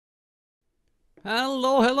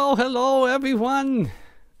Hello, hello, hello, everyone.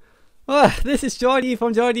 This is Jordy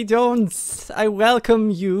from Jordy Jones. I welcome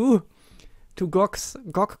you to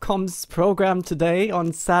GOGCOM's program today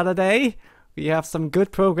on Saturday. We have some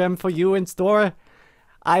good program for you in store.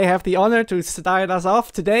 I have the honor to start us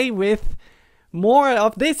off today with more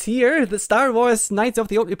of this here, the Star Wars Knights of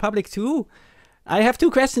the Old Republic 2. I have two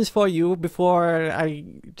questions for you before I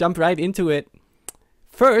jump right into it.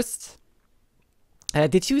 First,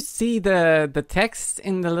 did you see the text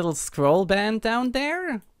in the little scroll band down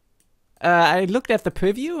there? I looked at the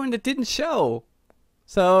preview and it didn't show.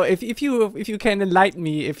 So if you can enlighten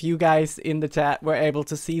me, if you guys in the chat were able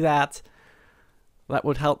to see that, that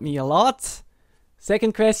would help me a lot.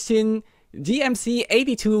 Second question,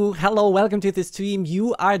 GMC82, hello, welcome to the stream.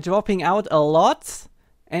 You are dropping out a lot,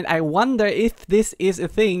 and I wonder if this is a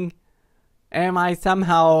thing. Am I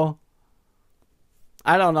somehow,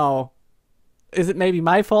 I don't know. Is it maybe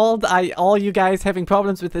my fault? All you guys having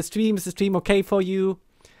problems with the stream? Is the stream okay for you?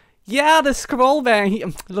 Yeah, the scroll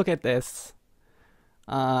band. Look at this.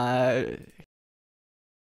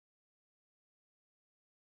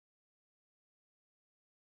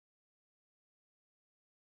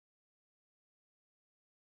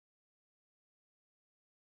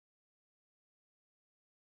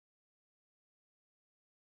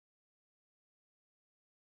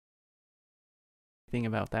 Thing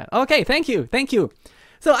about that. Okay, thank you.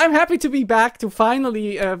 So I'm happy to be back, to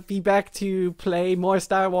finally be back to play more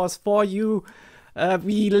Star Wars for you.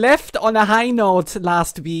 We left on a high note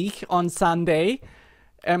last week on Sunday.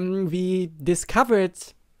 We discovered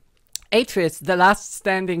Atris, the last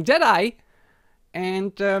standing Jedi.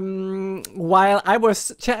 And while I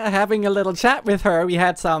was having a little chat with her, we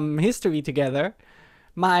had some history together.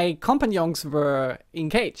 My companions were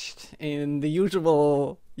encaged in the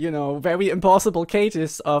usual, you know, very impossible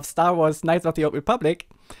cages of Star Wars Knights of the Old Republic.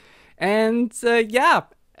 And yeah,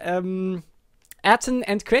 Atten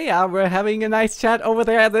and Kreia were having a nice chat over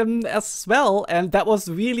there as well. And that was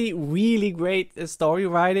really, really great story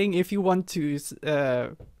writing. If you want to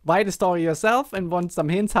write a story yourself and want some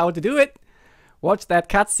hints how to do it, watch that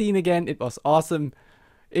cutscene again. It was awesome.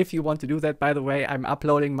 If you want to do that, by the way, I'm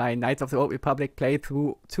uploading my Knights of the Old Republic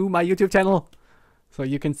playthrough to my YouTube channel. So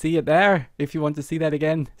you can see it there if you want to see that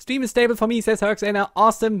again. Stream is stable for me, says Herxena.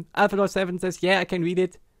 Awesome. Alpha7 says, yeah, I can read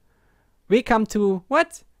it. We come to...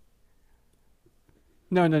 What?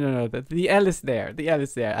 No. The L is there. The L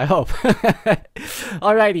is there, I hope.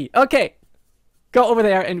 Alrighty. Okay. Go over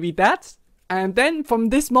there and read that. And then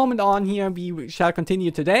from this moment on here, we shall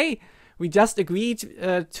continue today. We just agreed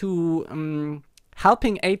to...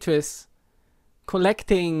 helping Atris,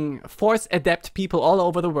 collecting Force Adept people all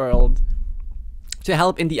over the world to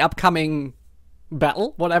help in the upcoming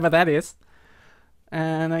battle, whatever that is.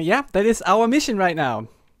 And yeah, that is our mission right now.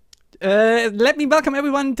 Let me welcome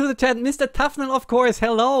everyone to the chat. Mr. Tufnell, of course,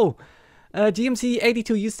 hello.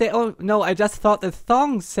 GMC82, you say, oh no, I just thought the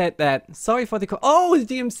thong said that. Sorry for the oh,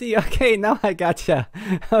 GMC, okay, now I gotcha.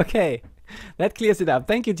 Okay, that clears it up.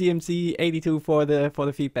 Thank you, GMC82, for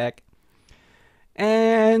the feedback.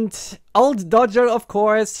 And Old Dodger, of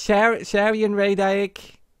course, Sharian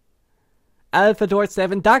Radike,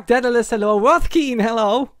 Alpha7, Dark Daedalus, hello, Rothkeen,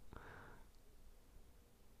 hello.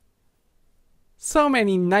 So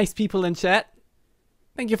many nice people in chat.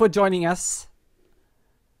 Thank you for joining us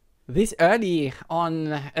this early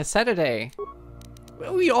on a Saturday.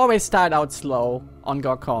 We always start out slow on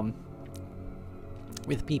GOGCOM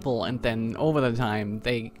with people, and then over the time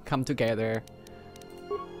they come together.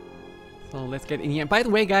 So let's get in here. By the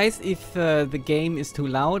way, guys, if the game is too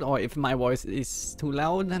loud or if my voice is too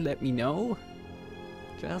loud, let me know.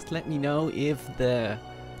 Just let me know if the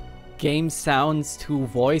game sounds to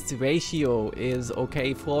voice ratio is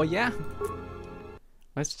okay for ya.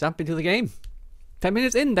 Let's jump into the game. 10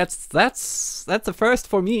 minutes in. That's a first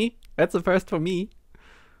for me. That's a first for me.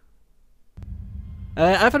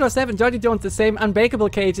 Alpha7, Jordy Jones, the same unbreakable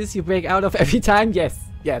cages you break out of every time. Yes,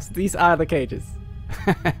 these are the cages.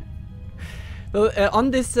 So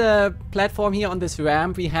on this platform here, on this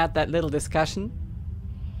ramp, we had that little discussion,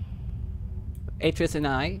 Atris and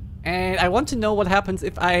I want to know what happens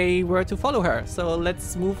if I were to follow her. So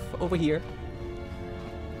let's move over here.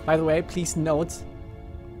 By the way, please note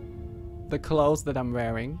the clothes that I'm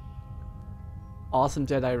wearing. Awesome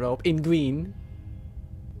Jedi robe in green.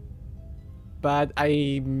 But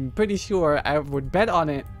I'm pretty sure I would bet on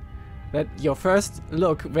it that your first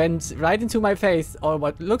look went right into my face, or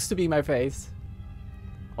what looks to be my face.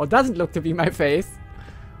 Or doesn't look to be my face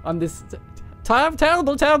on this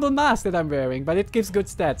terrible mask that I'm wearing, but it gives good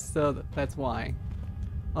stats, so that's why.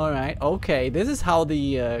 Alright, okay, this is how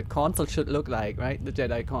the console should look like, right? The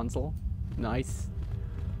Jedi console. Nice.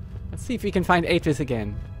 Let's see if we can find Atris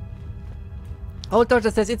again. Old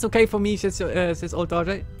Dodger says it's okay for me, says Old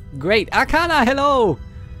Dodger. Great. Arcana, hello!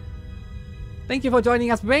 Thank you for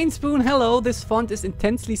joining us. Brain Spoon, hello. This font is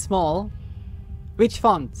intensely small. Which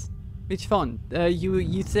font? Which font?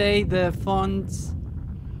 You say the font...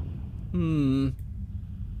 You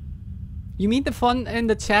mean the font in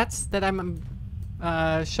the chats that I'm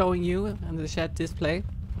showing you on the chat display?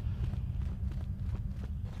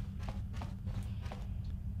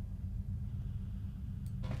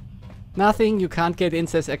 Nothing, you can't get in,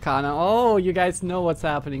 says Arcana. Oh, you guys know what's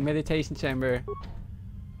happening. Meditation chamber.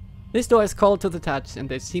 This door is cold to the touch, and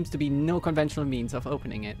there seems to be no conventional means of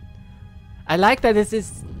opening it. I like that this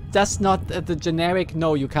is just not the generic,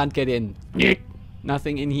 no, you can't get in.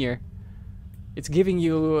 Nothing in here. It's giving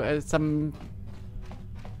you some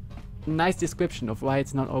nice description of why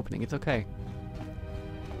it's not opening. It's okay.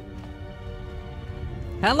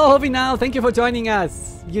 Hello, Hovinal. Thank you for joining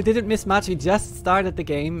us. You didn't miss much. We just started the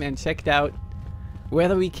game and checked out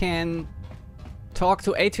whether we can talk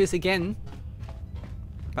to Atris again.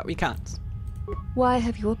 But we can't. Why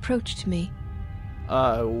have you approached me?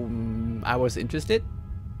 I was interested.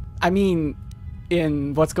 I mean,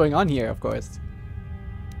 in what's going on here, of course.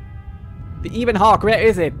 The Eben Hawk, where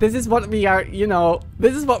is it? This is what we are, you know,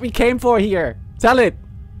 this is what we came for here. Tell it.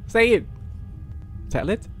 Say it. Tell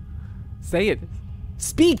it. Say it.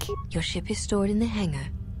 Speak! Your ship is stored in the hangar.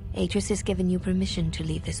 Atris has given you permission to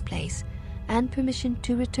leave this place, and permission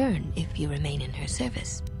to return if you remain in her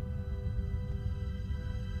service.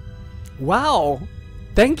 Wow!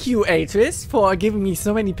 Thank you, Atris, for giving me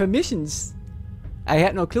so many permissions. I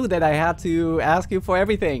had no clue that I had to ask you for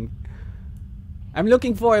everything. I'm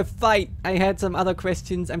looking for a fight. I had some other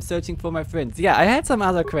questions. I'm searching for my friends. Yeah, I had some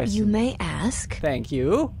other questions. You may ask. Thank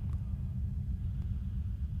you.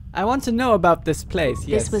 I want to know about this place,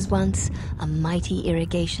 yes. This was once a mighty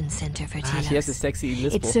irrigation center for Telos. She has a sexy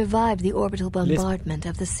lisp. It survived the orbital bombardment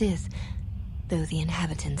of the Sith, though the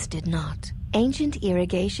inhabitants did not. Ancient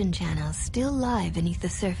irrigation channels still lie beneath the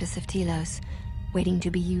surface of Telos, waiting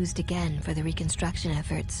to be used again for the reconstruction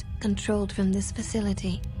efforts, controlled from this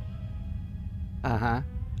facility.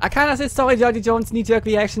 Arcana says, sorry, Jody Jones, knee-jerk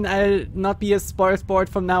reaction. I'll not be a spoil sport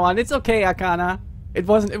from now on. It's okay, Arcana. It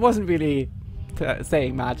wasn't really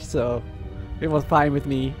saying much, so it was fine with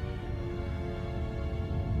me.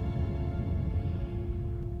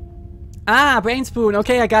 Brain Spoon.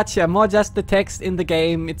 Okay, I gotcha. More just the text in the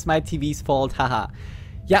game. It's my TV's fault. Haha.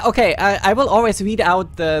 Yeah, okay. I will always read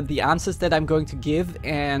out the answers that I'm going to give,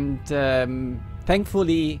 and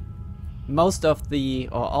thankfully most of the,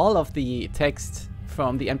 or all of the text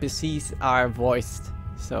from the NPCs are voiced.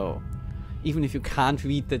 So even if you can't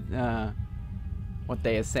read the what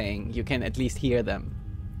they are saying, you can at least hear them.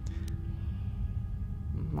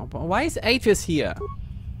 Why is Atris here?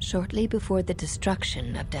 Shortly before the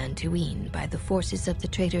destruction of Dantooine by the forces of the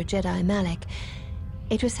traitor Jedi Malik,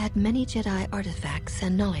 Atris had many Jedi artifacts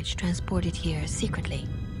and knowledge transported here secretly.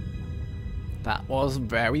 That was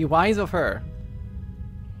very wise of her.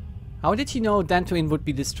 How did she know Dantooine would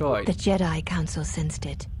be destroyed? The Jedi Council sensed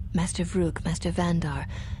it. Master Vrook, Master Vandar.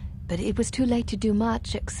 But it was too late to do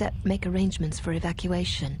much except make arrangements for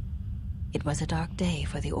evacuation. It was a dark day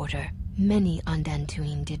for the Order. Many on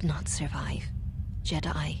Dantooine did not survive.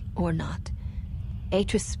 Jedi or not.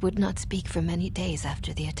 Atris would not speak for many days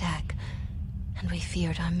after the attack, and we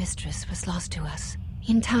feared our mistress was lost to us.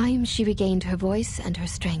 In time, she regained her voice and her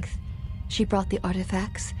strength. She brought the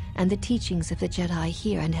artifacts and the teachings of the Jedi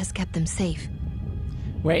here and has kept them safe.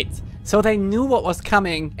 Wait, so they knew what was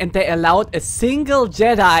coming and they allowed a single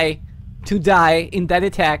Jedi to die in that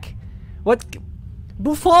attack? What?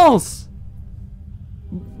 Bouffons!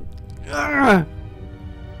 Ugh.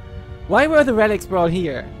 Why were the relics brought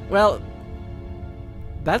here? Well,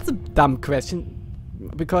 that's a dumb question.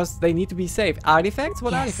 Because they need to be safe. Artifacts?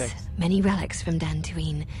 What artifacts? Yes, many relics from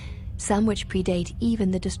Dantooine. Some which predate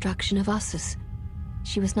even the destruction of Ossus.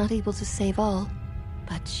 She was not able to save all,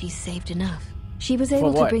 but she saved enough. She was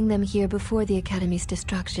able to bring them here before the Academy's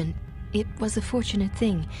destruction. It was a fortunate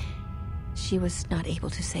thing. She was not able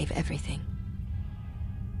to save everything.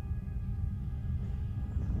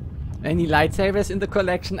 Any lightsabers in the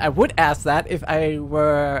collection? I would ask that if I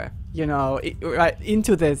were, you know,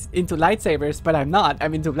 into lightsabers, but I'm not.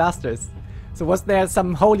 I'm into blasters. So was there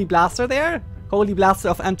some holy blaster there? Holy blaster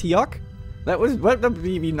of Antioch? That would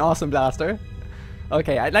be an awesome blaster.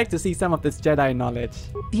 Okay, I'd like to see some of this Jedi knowledge.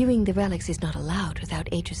 Viewing the relics is not allowed without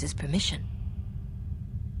Atris's permission.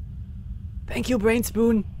 Thank you, Brain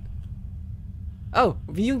Spoon. Oh,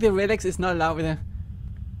 viewing the relics is not allowed with a...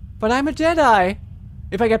 But I'm a Jedi!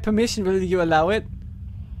 If I get permission, will you allow it?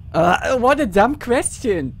 What a dumb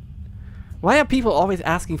question. Why are people always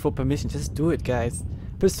asking for permission? Just do it, guys.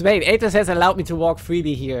 Persuade. Atos has allowed me to walk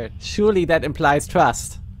freely here. Surely that implies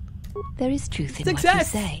trust. There is truth in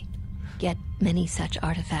Success. what you say. Yet many such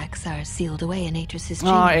artifacts are sealed away in Atris's Oh,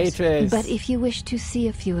 chambers. Atris. But if you wish to see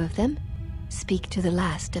a few of them, speak to the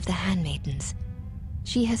last of the Handmaidens.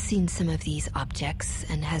 She has seen some of these objects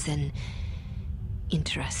and has an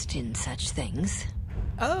interest in such things.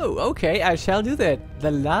 Oh, okay, I shall do that.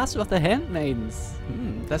 The last of the Handmaidens.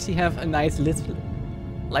 Does she have a nice list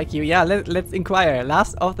like you? Yeah, let's inquire.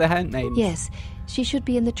 Last of the Handmaidens. Yes, she should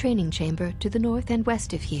be in the training chamber to the north and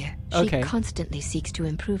west of here. She Okay. constantly seeks to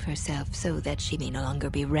improve herself so that she may no longer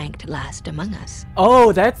be ranked last among us.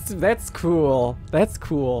 Oh, that's cool. That's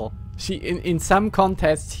cool. She in some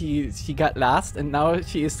contests she got last, and now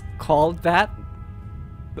she is called that.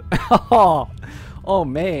 Oh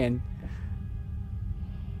man.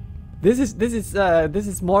 This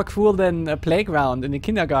is more cool than a playground in a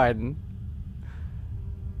kindergarten.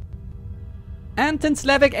 Anton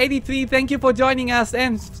Slavic 83, thank you for joining us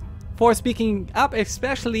and for speaking up,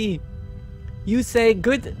 especially. You say,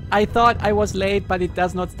 good, I thought I was late, but it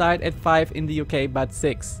does not start at 5 in the UK, but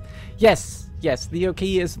 6. Yes, the UK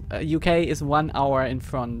is 1 hour in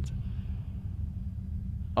front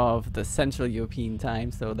of the Central European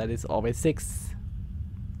time, so that is always 6.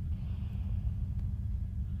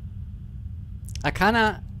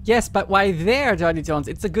 Arcana, yes, but why there, Johnny Jones?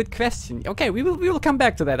 It's a good question. Okay, we will come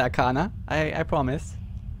back to that, Arcana. I promise.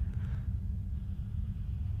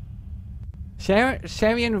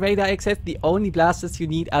 Sharian Radar X says the only blasters you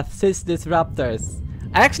need are cis disruptors.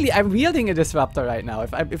 Actually, I'm wielding a disruptor right now,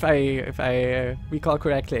 if I recall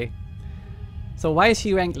correctly. So why is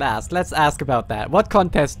she ranked last? Let's ask about that. What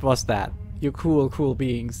contest was that? You cool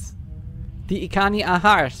beings. The Ikani are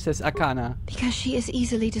harsh, says Arcana. Because she is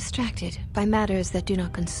easily distracted by matters that do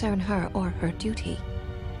not concern her or her duty.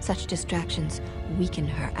 Such distractions weaken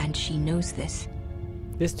her, and she knows this.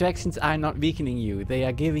 Distractions are not weakening you. They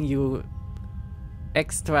are giving you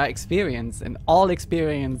extra experience, and all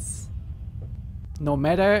experience, no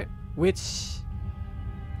matter which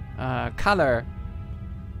color,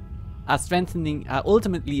 are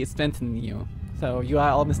ultimately strengthening you. So you are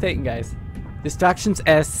all mistaken, guys. Distractions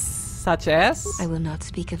such as? I will not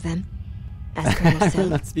speak of them. Ask her yourself, I will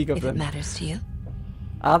not speak of if them. it matters to you.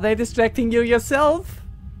 Are they distracting you yourself?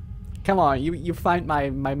 Come on, you find my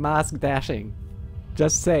mask dashing.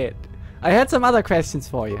 Just say it. I had some other questions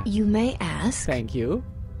for you. You may ask. Thank you.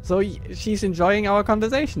 So she's enjoying our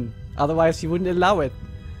conversation. Otherwise she wouldn't allow it.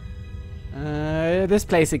 This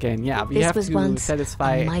place again. Yeah, we have This was to once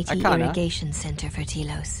satisfy a mighty Arcana. irrigation center for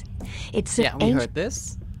Telos. It's Yeah, we heard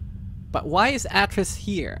this. But why is Atris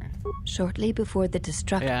here? Shortly before the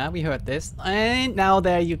destruction. Yeah, we heard this. And now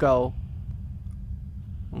there you go.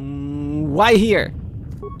 Why here?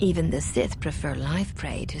 Even the Sith prefer live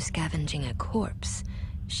prey to scavenging a corpse.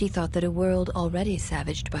 She thought that a world already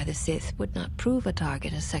savaged by the Sith would not prove a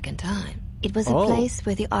target a second time. It was a place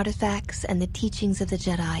where the artifacts and the teachings of the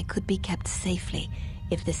Jedi could be kept safely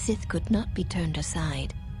if the Sith could not be turned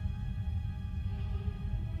aside.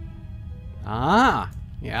 Ah,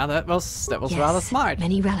 yeah, that was Yes, rather smart.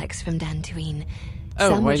 Many relics from Dantooine. Oh,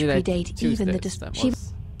 Some why which did I predate choose even this? the That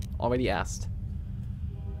was already asked.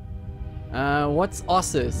 What's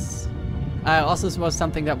Ossus? Ossus was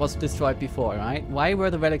something that was destroyed before, right? Why were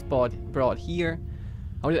the relics brought here?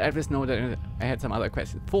 How did Atris know that I had some other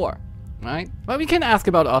questions? 4, right? Well, we can ask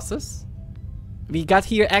about Ossus. We got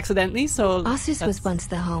here accidentally, so... Ossus was once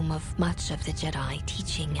the home of much of the Jedi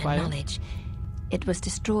teaching and knowledge. It was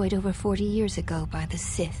destroyed over 40 years ago by the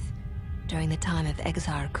Sith, during the time of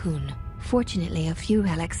Exar Kun. Fortunately, a few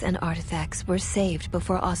relics and artifacts were saved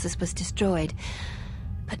before Ossus was destroyed,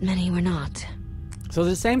 but many were not. So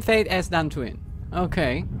the same fate as Dantooine.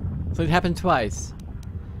 Okay. So it happened twice.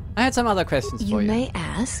 I had some other questions for you. You may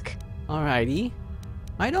ask. Alrighty.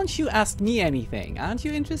 Why don't you ask me anything? Aren't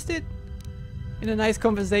you interested in a nice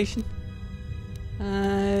conversation?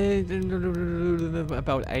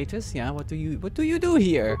 About Atis, yeah. What do you do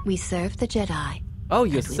here? We serve the Jedi. Oh,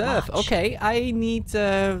 you and we serve. watch. Okay, I need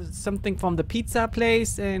something from the pizza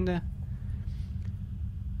place and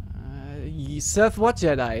you serve what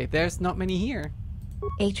Jedi? There's not many here.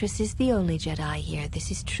 Atris is the only Jedi here, this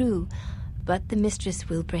is true, but the Mistress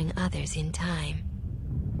will bring others in time.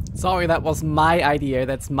 Sorry, that was my idea.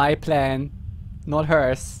 That's my plan, not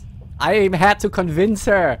hers. I had to convince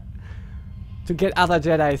her to get other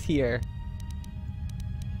Jedis here.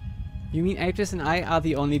 You mean Atris and I are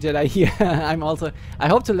the only Jedi here? I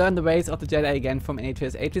hope to learn the ways of the Jedi again from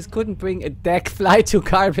Atris. Atris couldn't bring a deck fly to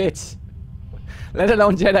garbage. Let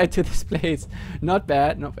alone Jedi to this place. Not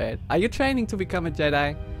bad, not bad. Are you training to become a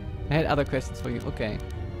Jedi? I had other questions for you. Okay.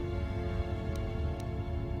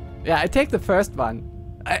 Yeah, I take the first one.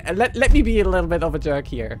 Let me be a little bit of a jerk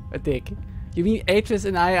here. A dick. You mean Atris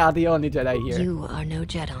and I are the only Jedi here? You are no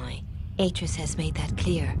Jedi. Atris has made that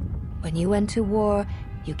clear. When you went to war,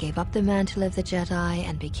 you gave up the mantle of the Jedi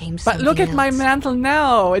and became something But look at my else. mantle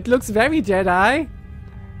now. It looks very Jedi.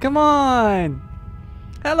 Come on.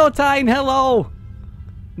 Hello, Tyne. Hello.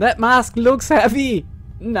 That mask looks heavy.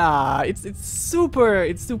 Nah, it's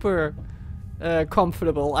super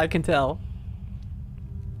comfortable. I can tell.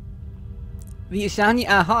 The Ishani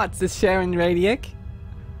are hot, says Sharon Radiak.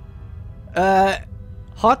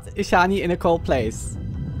 Hot Ishani in a cold place.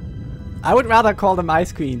 I would rather call them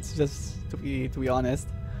ice queens, just to be honest.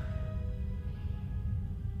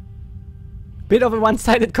 Bit of a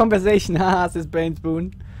one-sided conversation, haha, says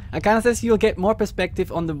Brainspoon. Akana says you'll get more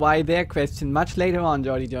perspective on the why there question much later on,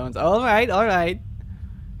 Jordy Jones. Alright, alright.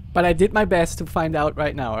 But I did my best to find out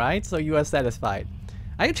right now, right? So you are satisfied.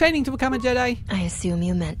 Are you training to become a Jedi? I assume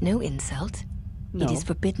you meant no insult. No. It is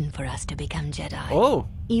forbidden for us to become Jedi. Oh.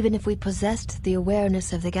 Even if we possessed the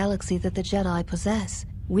awareness of the galaxy that the Jedi possess.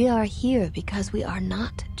 We are here because we are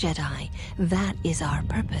not Jedi. That is our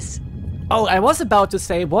purpose. Oh, I was about to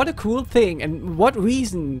say, what a cool thing, and what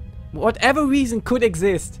reason, whatever reason could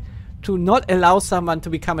exist to not allow someone to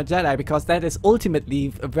become a Jedi, because that is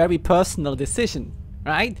ultimately a very personal decision,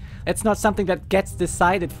 right? It's not something that gets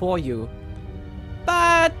decided for you.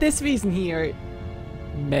 But this reason here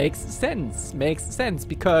makes sense,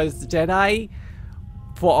 because Jedi,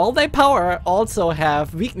 for all their power, also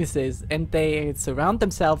have weaknesses, and they surround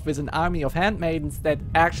themselves with an army of handmaidens that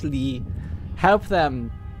actually help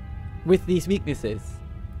them with these weaknesses.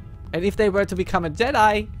 And if they were to become a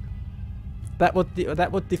Jedi, that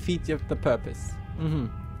would defeat the purpose.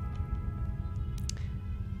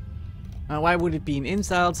 Why would it be an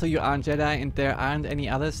insult? So you aren't Jedi and there aren't any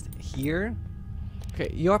others here?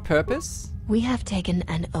 Okay, your purpose? We have taken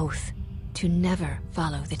an oath to never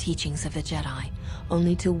follow the teachings of the Jedi,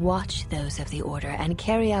 only to watch those of the Order and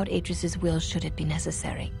carry out Atris's will should it be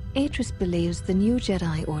necessary. Atris believes the new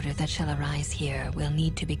Jedi Order that shall arise here will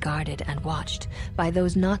need to be guarded and watched by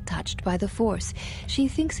those not touched by the Force. She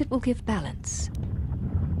thinks it will give balance.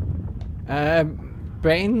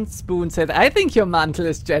 Brainspoon said, I think your mantle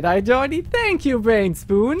is Jedi, Jordy. Thank you,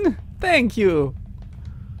 Brainspoon. Thank you.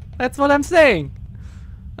 That's what I'm saying.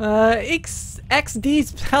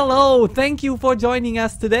 XD, hello. Thank you for joining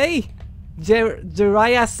us today.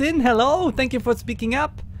 Jiraiya Sin, hello. Thank you for speaking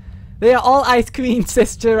up. They are all ice queens,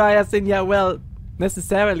 says Jiraiya Sin. Yeah, well,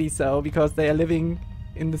 necessarily so, because they are living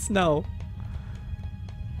in the snow.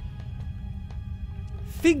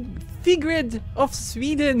 Figrid of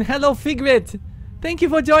Sweden, hello Figrid. Thank you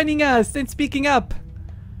for joining us and speaking up.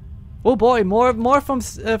 Oh boy, more from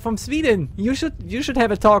Sweden. You should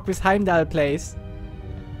have a talk with Heimdall, please.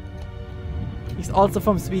 He's also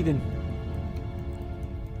from Sweden.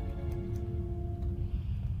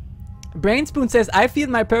 Brainspoon says, I feel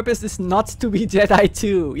my purpose is not to be Jedi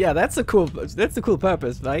too. Yeah, that's a cool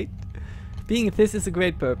purpose, right? Being this is a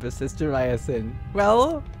great purpose, says Jiraiya Sin.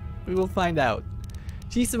 Well, we will find out.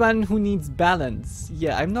 She's the one who needs balance.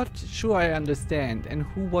 Yeah, I'm not sure I understand. And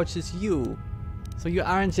who watches you? So you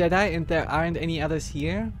aren't Jedi and there aren't any others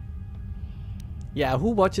here? Yeah, who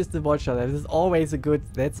watches the Watcher? That's always a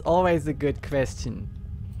good question.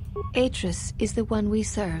 Atris is the one we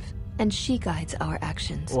serve, and she guides our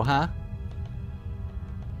actions. Oh, huh?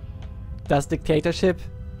 Does dictatorship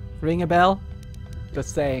ring a bell?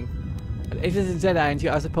 Just saying. But Atris is a Jedi and you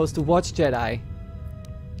are supposed to watch Jedi.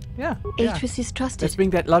 Yeah. Atris is trusted. Let's bring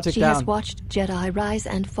that logic down. She has watched Jedi rise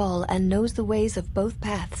and fall and knows the ways of both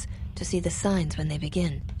paths to see the signs when they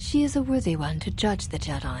begin. She is a worthy one to judge the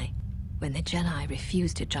Jedi when the Jedi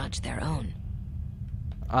refuse to judge their own.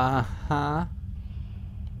 Uh-huh.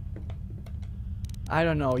 I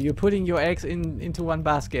don't know. You're putting your eggs into one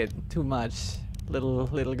basket too much,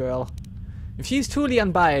 little girl. If she's truly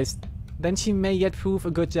unbiased, then she may yet prove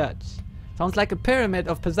a good judge. Sounds like a pyramid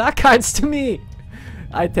of Pazar cards to me.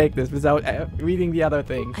 I take this without reading the other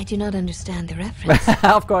thing. I do not understand the reference.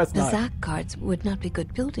 Of course not. The Zack cards would not be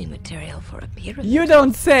good building material for a pyramid. You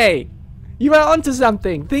don't say! You are onto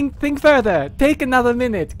something. Think further. Take another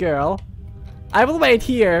minute, girl. I will wait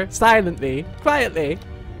here, silently, quietly,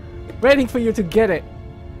 waiting for you to get it.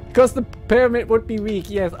 Because the pyramid would be weak,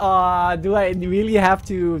 yes. Do I really have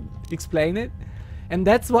to explain it? And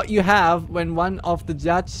that's what you have when one of the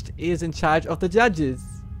judged is in charge of the judges.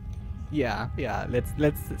 Yeah,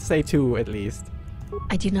 let's say two at least.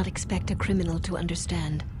 I do not expect a criminal to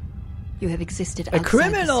understand. You have existed A outside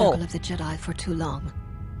criminal! the circle of the Jedi for too long.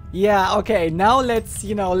 Yeah, okay, now let's,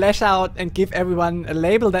 you know, lash out and give everyone a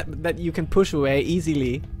label that you can push away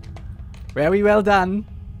easily. Very well done.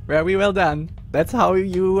 Very well done. That's how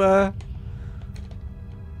you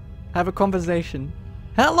have a conversation.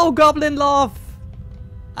 Hello, Goblin Love!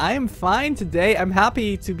 I'm fine today. I'm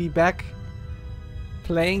happy to be back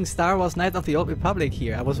playing Star Wars Knights of the Old Republic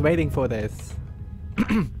here. I was waiting for this.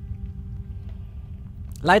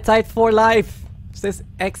 Light side for life, says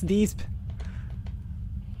XDeesp.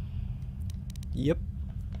 Yep.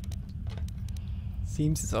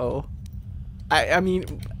 Seems so. I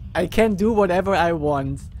mean, I can do whatever I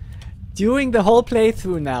want. During the whole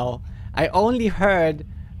playthrough now, I only heard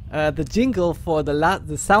the jingle for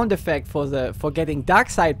the sound effect for getting dark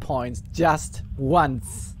side points just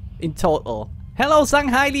once in total. Hello,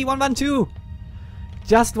 Sanghaili112!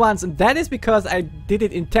 Just once, and that is because I did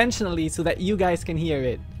it intentionally so that you guys can hear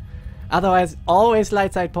it. Otherwise, always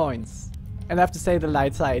light side points. And I have to say the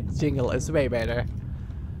light side jingle is way better.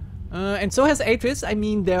 And so has Atris. I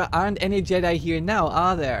mean, there aren't any Jedi here now,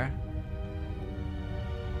 are there?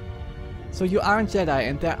 So you aren't Jedi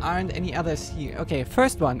and there aren't any others here. Okay,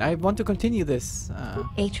 first one. I want to continue this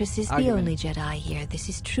Atris is argument. the only Jedi here, this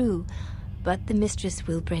is true. But the Mistress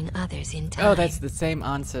will bring others in time. Oh, that's the same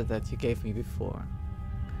answer that you gave me before.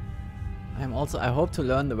 I hope to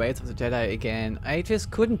learn the ways of the Jedi again. I just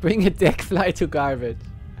couldn't bring a deck fly to garbage.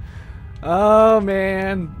 Oh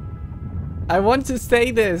man. I want to say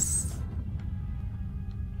this.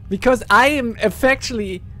 Because I am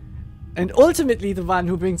effectually and ultimately the one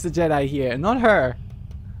who brings the Jedi here, not her.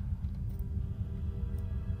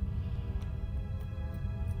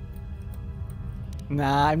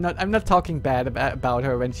 Nah, I'm not talking bad about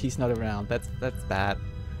her when she's not around. That's bad.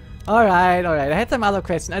 Alright. I had some other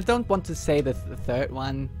questions. I don't want to say the third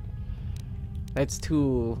one. That's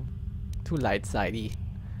too light-sidey.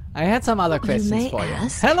 I had some other questions for you.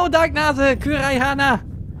 Hello, Dark Nase! Kurai Hana!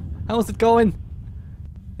 How's it going?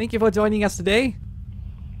 Thank you for joining us today.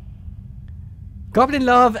 Goblin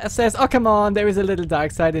Love says, oh come on, there is a little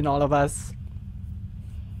dark side in all of us.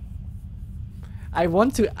 I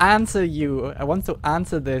want to answer you. I want to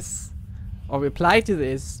answer this or reply to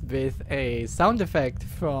this with a sound effect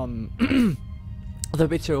from The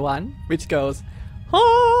Witcher 1, which goes,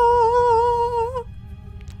 ah!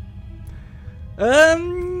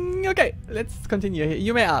 Okay, let's continue here.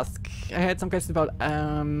 You may ask. I had some questions about,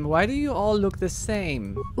 why do you all look the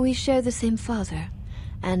same? We share the same father,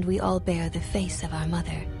 and we all bear the face of our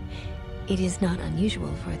mother. It is not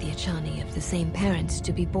unusual for the Achani of the same parents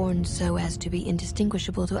to be born so as to be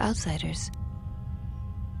indistinguishable to outsiders.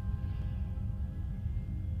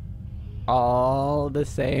 All the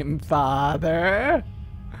same father?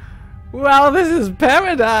 Wow, this is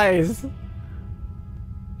paradise!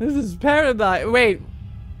 This is paradise. Wait.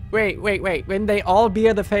 When they all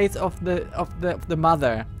bear the face of the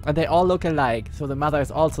mother, and they all look alike, so the mother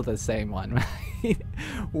is also the same one, right?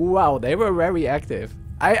 Wow, they were very active.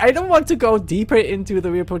 I don't want to go deeper into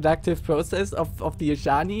the reproductive process of the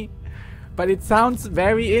Ashani, but it sounds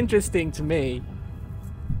very interesting to me.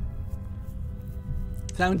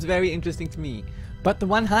 Sounds very interesting to me. But the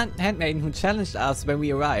one handmaiden who challenged us when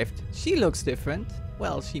we arrived, she looks different.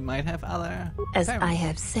 Well, she might have other As parents. I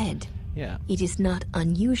have said, yeah. It is not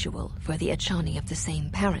unusual for the Achani of the same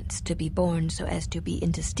parents to be born so as to be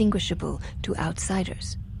indistinguishable to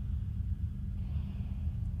outsiders.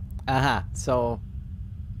 Aha, so...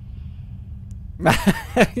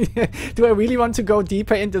 Do I really want to go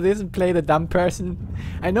deeper into this and play the dumb person?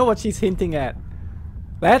 I know what she's hinting at.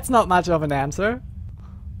 That's not much of an answer.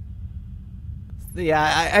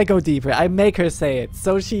 Yeah, I go deeper. I make her say it.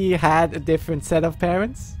 So she had a different set of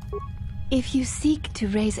parents? If you seek to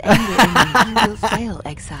raise anger in me, you will fail,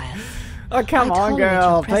 exile. Oh, come on,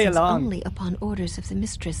 girl. Play along. Only upon orders of the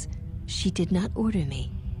mistress. She did not order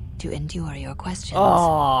me to endure your questions.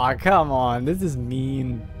 Oh, come on. This is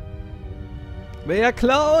mean. They are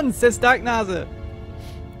clones, says Dark Nase.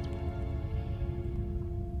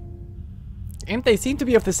 And they seem to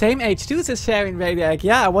be of the same age too, says Sharon Radiac.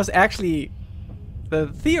 Yeah, I was actually... The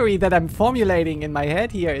theory that I'm formulating in my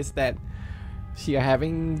head here is that she are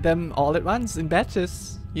having them all at once in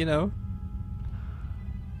batches, you know.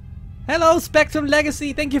 Hello, Spectrum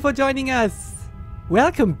Legacy. Thank you for joining us.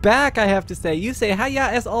 Welcome back, I have to say. You say, hiya,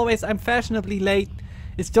 as always, I'm fashionably late.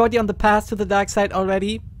 Is Jordi on the path to the dark side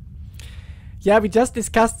already? Yeah, we just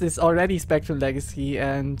discussed this already, Spectrum Legacy,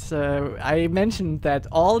 and I mentioned that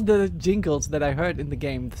all the jingles that I heard in the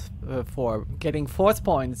game for getting force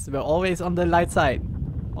points were always on the light side.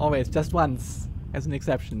 Always, just once, as an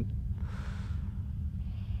exception.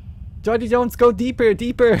 Jody Jones, go deeper,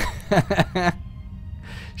 deeper.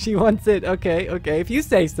 She wants it. Okay, okay. If you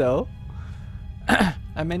say so.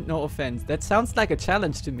 I meant no offense. That sounds like a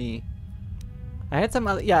challenge to me. I had some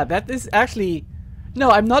other... Yeah, that is actually... No,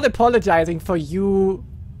 I'm not apologizing for you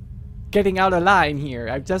getting out of line here.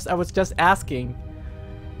 I was just asking.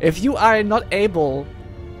 If you are not able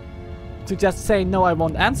to just say, no, I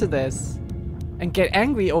won't answer this, and get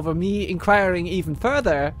angry over me inquiring even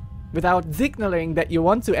further without signaling that you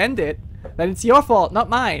want to end it, then it's your fault, not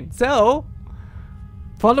mine. So,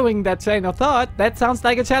 following that train of thought, that sounds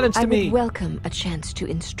like a challenge to me. I would welcome a chance to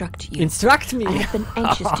instruct you. Instruct me? I have been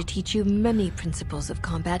anxious to teach you many principles of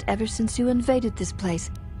combat ever since you invaded this place.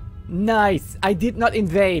 Nice. I did not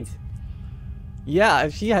invade. Yeah,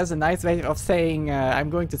 she has a nice way of saying, I'm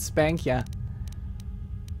going to spank ya.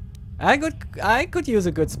 I could use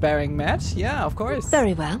a good sparring match. Yeah, of course.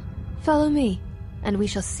 Very well. Follow me, and we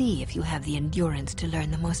shall see if you have the endurance to learn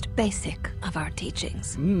the most basic of our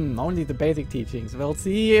teachings. Only the basic teachings. We'll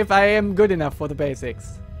see if I am good enough for the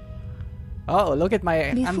basics. Oh, look at my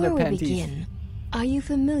underpanties. Before we begin, are you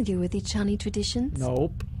familiar with the Chani traditions?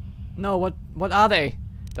 Nope. No, what are they?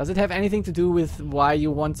 Does it have anything to do with why you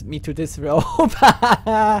want me to disrobe?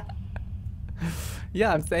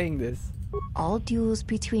 Yeah, I'm saying this. All duels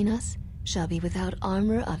between us shall be without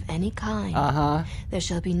armor of any kind. There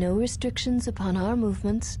shall be no restrictions upon our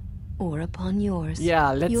movements or upon yours.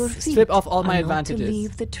 Yeah, let's strip off all my advantages. To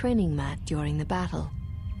leave the training mat during the battle.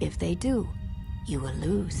 If they do, you will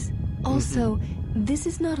lose. Also, this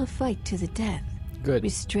is not a fight to the death. Good.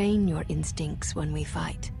 Restrain your instincts when we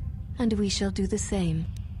fight, and we shall do the same.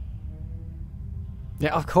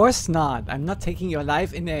 Yeah, of course not. I'm not taking your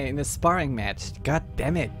life in a sparring match. God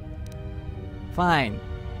damn it. Fine.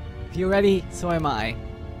 If you're ready, so am I.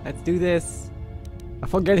 Let's do this. I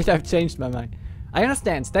forget it, I've changed my mind. I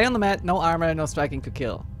understand. Stay on the mat, no armor, no striking to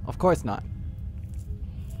kill. Of course not.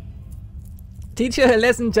 Teach her a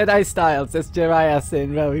lesson Jedi style, says Jiraiya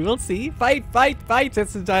Sin. Well, we will see. Fight, fight, fight,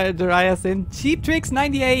 says Jiraiya Sin. Cheap Tricks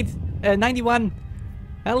 91.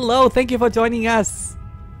 Hello, thank you for joining us.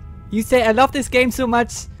 You say, I love this game so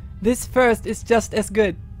much. This first is just as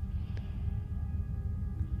good.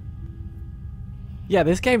 Yeah,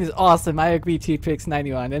 this game is awesome. I agree, Cheap Tricks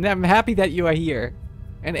 91. And I'm happy that you are here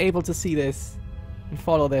and able to see this and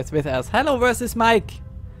follow this with us. Hello versus Mike.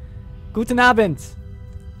 Guten Abend.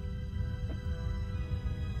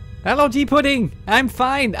 Hello, G Pudding. I'm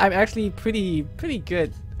fine. I'm actually pretty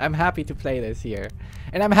good. I'm happy to play this here.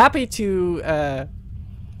 And I'm happy to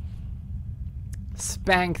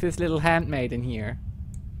spank this little handmaiden here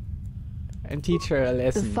and teach her a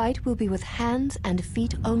lesson. The fight will be with hands and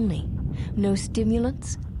feet only. No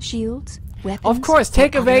stimulants, shields, weapons. Of course,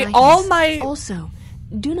 take away all my... Also,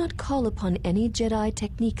 do not call upon any Jedi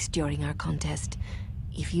techniques during our contest.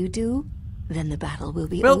 If you do, then the battle will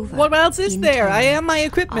be over. What else is there? I am my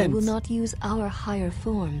equipment. I will not use our higher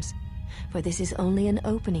forms, for this is only an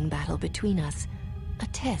opening battle between us. A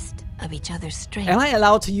test of each other's strength. Am I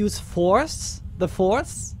allowed to use force? The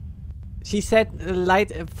force? She said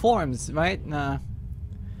light forms, right? Nah.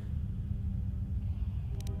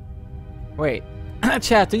 Wait.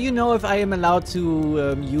 Chat, do you know if I am allowed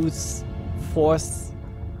to use force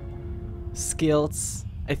skills?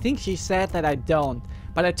 I think she said that I don't.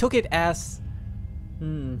 But I took it as...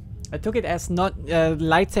 I took it as not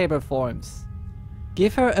lightsaber forms.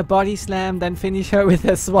 Give her a body slam, then finish her with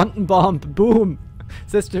a swanton bomb. Boom!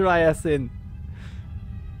 Says Jiraiya Sin.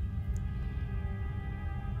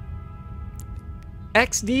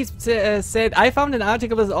 XD said, I found an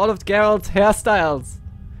article with all of Geralt's hairstyles.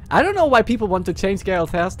 I don't know why people want to change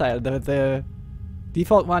Geralt's hairstyle. The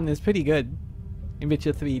default one is pretty good in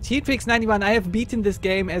Witcher 3. Cheat Tricks 91, I have beaten this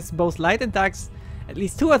game as both light and darks at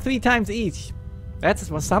least 2 or 3 times each. That's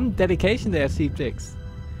some dedication there, Cheat Tricks.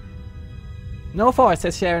 No force,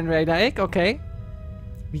 says Sharon Radaik. Okay.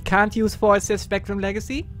 We can't use force, says Spectrum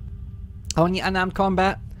Legacy. Only unarmed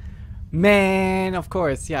combat. Man, of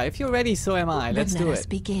course. Yeah, if you're ready, so am I. Let's do it. Let us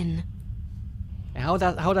begin. How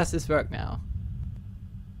does this work now?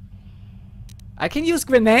 I can use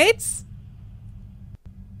grenades?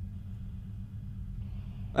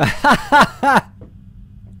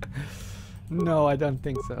 No, I don't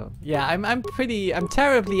think so. Yeah, I'm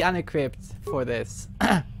terribly unequipped for this.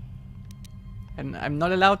 And I'm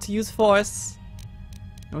not allowed to use force.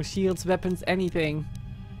 No shields, weapons, anything.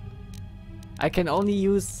 I can only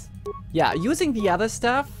use... Yeah, using the other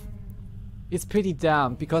stuff is pretty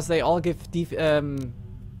dumb because they all give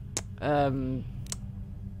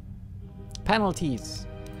penalties.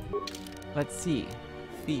 Let's see.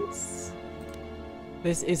 Feats.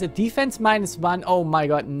 This is a defense -1. Oh my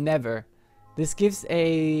god, never. This gives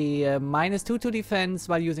a -2 to defense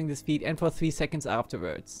while using this feat and for 3 seconds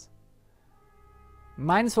afterwards.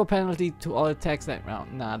 -4 penalty to all attacks that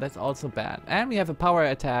round. Nah, that's also bad. And we have a power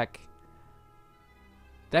attack.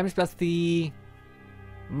 Damage plus 3.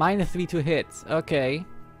 -3 to hits. Okay.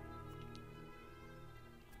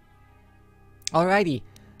 Alrighty.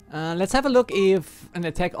 Let's have a look if an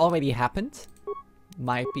attack already happened.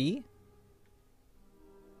 Might be.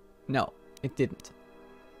 No, it didn't.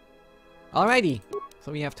 Alrighty.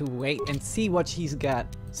 So we have to wait and see what she's got.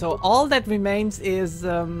 So all that remains is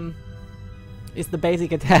the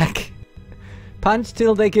basic attack. Punch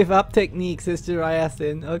till they give up technique, Sister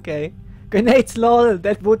Ryasin. Okay. Grenades, lol.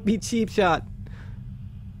 That would be cheap shot.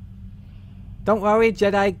 Don't worry,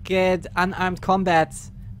 Jedi get unarmed combat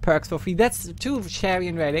perks for free. That's true,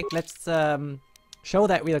 Sharian Relic. Let's show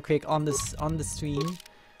that real quick on the stream.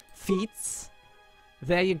 Feats.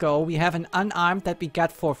 There you go. We have an unarmed that we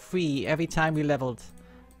got for free every time we leveled,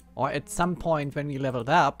 or at some point when we leveled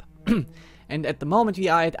up. And at the moment we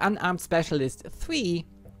are at unarmed specialist 3.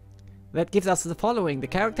 That gives us the following. The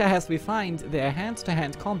character has refined their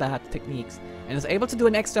hand-to-hand combat techniques and is able to do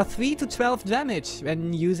an extra 3 to 12 damage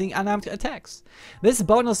when using unarmed attacks. This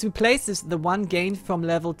bonus replaces the one gained from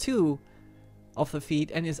level 2 of the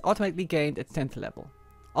feat and is automatically gained at 10th level.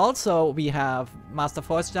 Also, we have Master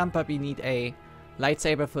Force Jump, but we need a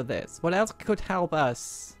lightsaber for this. What else could help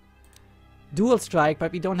us? Dual Strike,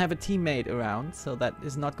 but we don't have a teammate around, so that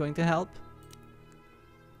is not going to help.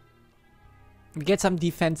 We get some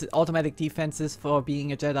defense, automatic defenses for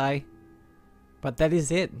being a Jedi. But that is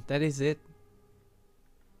it. That is it.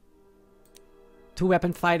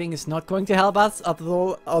 2-weapon fighting is not going to help us,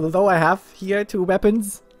 although I have here 2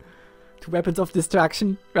 weapons. 2 weapons of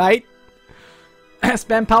destruction, right?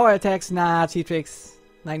 Spam power attacks, nah, cheat tricks.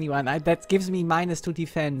 91, that gives me -2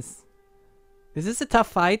 defense. This is a tough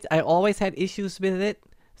fight. I always had issues with it,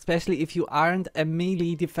 especially if you aren't a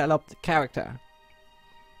melee developed character.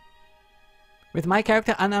 With my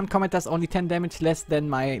character, unarmed combat does only 10 damage less than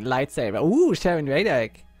my lightsaber. Ooh, Sharon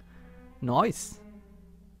Radek. Nice.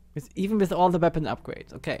 Even with all the weapon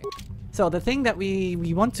upgrades. Okay. So the thing that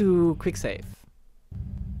we want to quick save.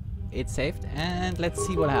 It's saved, and let's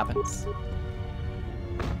see what happens.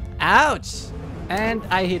 Ouch! And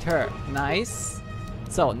I hit her. Nice.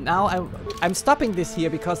 So now I'm stopping this here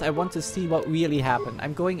because I want to see what really happened.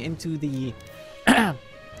 I'm going into the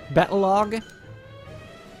battle log.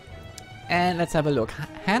 And let's have a look.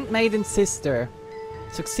 Handmaiden sister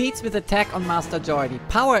succeeds with attack on Master Jordi.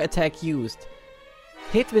 Power attack used.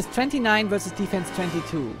 Hit with 29 versus defense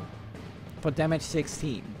 22 for damage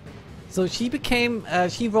 16. So she became,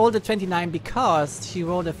 she rolled a 29 because she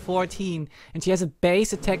rolled a 14 and she has a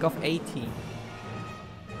base attack of 18.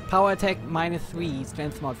 Power attack -3,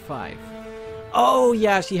 strength mod 5. Oh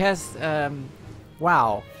yeah, she has,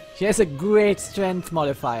 wow. She has a great strength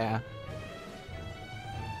modifier.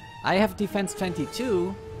 I have defense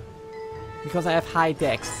 22 because I have high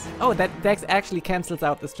dex. Oh, that dex actually cancels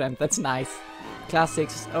out the strength. That's nice. Class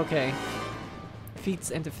 6, okay.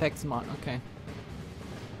 Feats and effects mod, okay.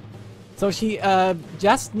 So she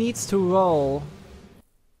just needs to roll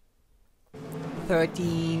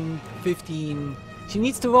 13, 15. She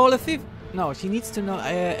needs to roll a 5. No, she needs to know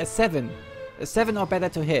a 7. A 7 or better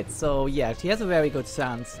to hit. So yeah, she has a very good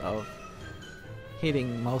chance of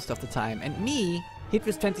hitting most of the time. And me, hit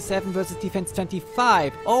with 27 versus defense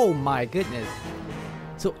 25. Oh my goodness.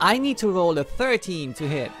 So I need to roll a 13 to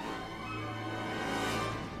hit.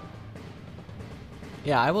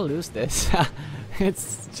 Yeah, I will lose this.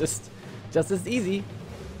 It's just as easy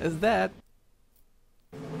as that.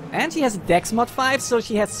 And she has Dex mod 5, so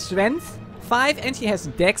she has Strength 5 and she has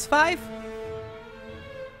Dex 5.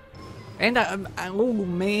 And oh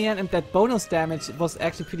man, and that bonus damage was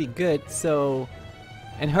actually pretty good, so...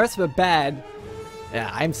 And hers were bad. Yeah,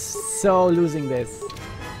 I'm so losing this.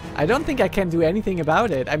 I don't think I can do anything about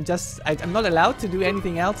it. I'm not allowed to do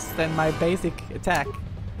anything else than my basic attack.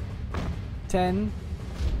 10.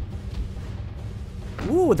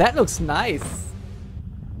 Ooh, that looks nice.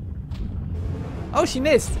 Oh, she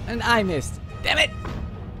missed, and I missed. Damn it!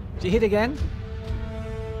 She hit again.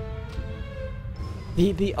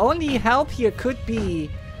 The only help here could be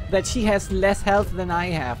that she has less health than I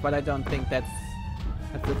have, but I don't think that's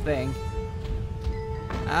the thing.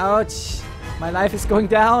 Ouch! My life is going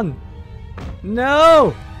down.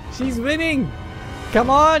 No! She's winning! Come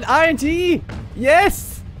on, RNG!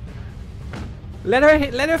 Yes! Let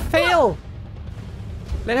her fail!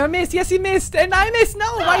 Let her miss. Yes, she missed. And I missed. No,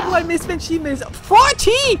 why do I miss when she missed?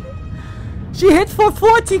 40! She hit for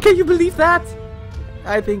 40. Can you believe that?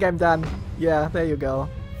 I think I'm done. Yeah, there you go.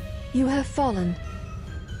 You have fallen.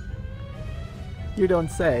 You don't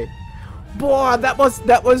say. Boy, that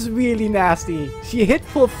was really nasty. She hit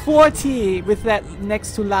for 40 with that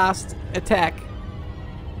next to last attack.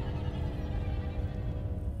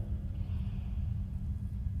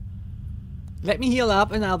 Let me heal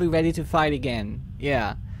up and I'll be ready to fight again.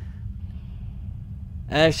 Yeah.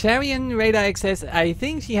 Sharian Radar X says, I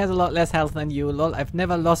think she has a lot less health than you. Lol, I've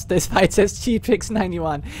never lost this fight, says Cheap Tricks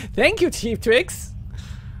 91. Thank you, Cheap Tricks!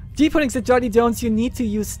 G-Pudding said, Jolly Jones, you need to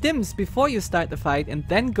use stims before you start the fight and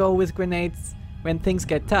then go with grenades when things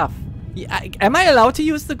get tough. Yeah, am I allowed to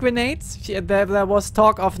use the grenades? There was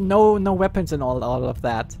talk of no weapons and all of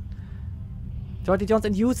that. Jolly Jones,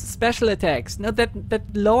 and use special attacks. No, that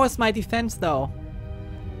lowers my defense though.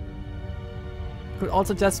 Could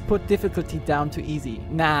also just put difficulty down to easy.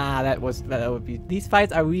 Nah, that would be. These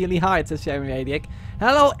fights are really hard, says Sharon Radiac.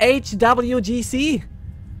 Hello, HWGC.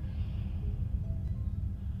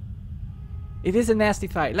 It is a nasty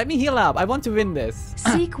fight. Let me heal up. I want to win this.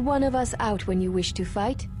 Seek one of us out when you wish to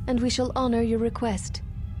fight, and we shall honor your request.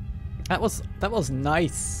 That was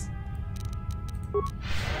nice.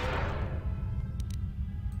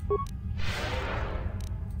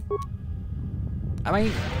 I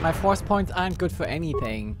mean, my force points aren't good for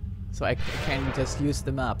anything, so I can just use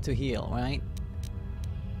them up to heal, right?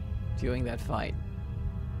 During that fight.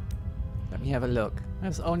 Let me have a look.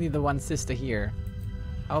 There's only the one sister here.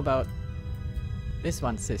 How about this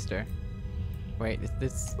one sister? Wait, is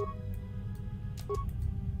this...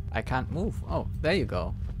 I can't move. Oh, there you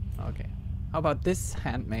go. Okay. How about this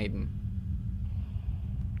Handmaiden?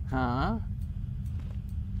 Huh?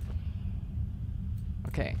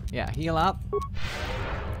 Okay, yeah, heal up.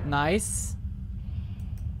 Nice.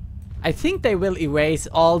 I think they will erase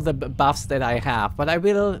all the buffs that I have, but I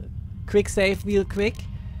will quick save real quick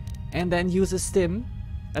and then use a stim.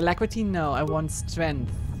 Alacrity, no, I want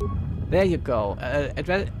strength. There you go.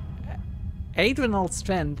 Adrenal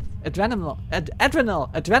strength. Adrenal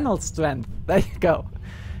strength. There you go.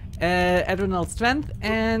 Adrenal strength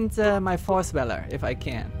and my force valor, if I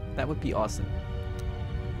can. That would be awesome.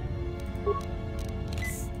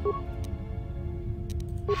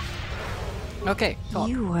 Okay, talk.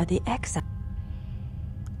 You are the exile.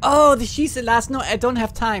 Oh, she's the last. No, I don't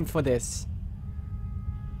have time for this.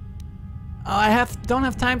 Oh, don't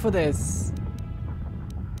have time for this.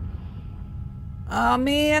 Oh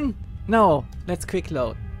man. No, let's quick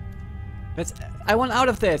load. I want out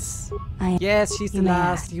of this. Yes, she's the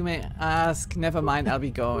last. You may ask. Never mind, I'll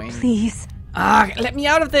be going. Please. Let me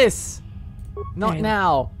out of this. Not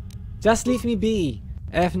now. Just leave me be.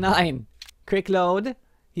 F9. Quick load.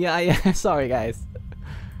 Yeah, yeah. Sorry, guys.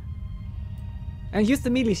 And use the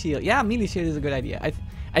melee shield. Yeah, melee shield is a good idea.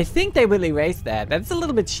 I think they will erase that. That's a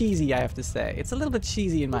little bit cheesy, I have to say. It's a little bit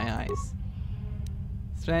cheesy in my eyes.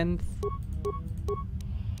 Strength.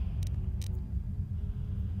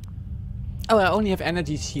 Oh, I only have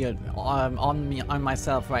energy shield on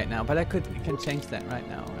myself right now, but I can change that right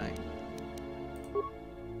now, right?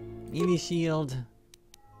 Melee shield.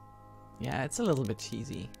 Yeah, it's a little bit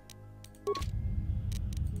cheesy.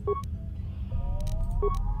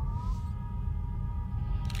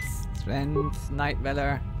 Strength, Night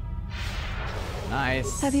Valor.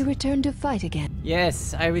 Nice. Have you returned to fight again?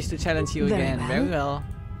 Yes, I wish to challenge you again. Very well.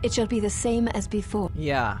 It shall be the same as before.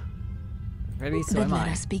 Yeah. Ready, so then am I.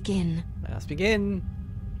 let us begin. Let us begin.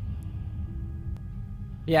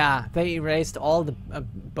 Yeah, they erased all the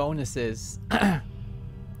bonuses. I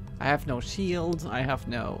have no shield. I have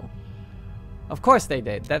no... Of course they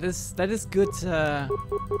did. That is good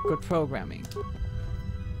good programming.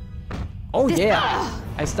 Oh yeah!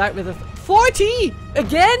 I start with a 40!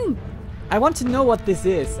 Again! I want to know what this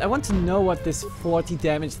is. I want to know what this 40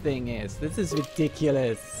 damage thing is. This is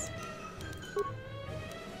ridiculous.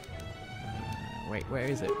 Wait, where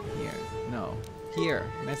is it? Here. No. Here.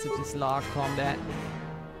 Messages log, combat.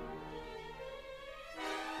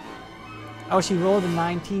 Oh, she rolled a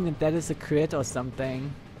 19 and that is a crit or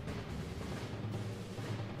something.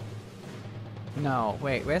 No,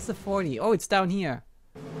 wait, where's the 40? Oh, it's down here.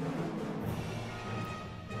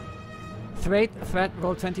 Threat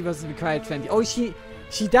roll 20 versus required 20. Oh, she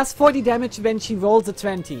does 40 damage when she rolls a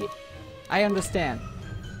 20. I understand.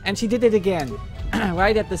 And she did it again.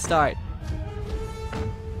 Right at the start.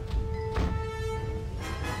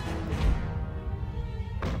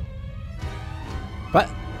 But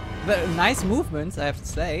the nice movements, I have to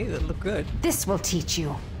say. They look good. This will teach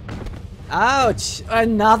you. Ouch!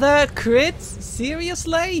 Another crit?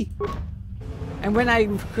 Seriously? And when I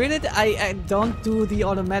crit it, I don't do the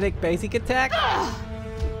automatic basic attack?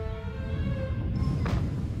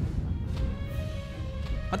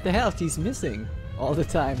 What the hell? She's missing all the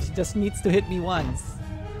time. She just needs to hit me once.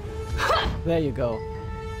 There you go.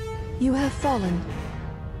 You have fallen.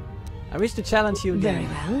 I wish to challenge you again.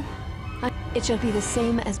 Very well. It shall be the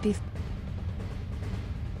same as before.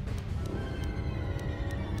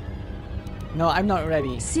 No, I'm not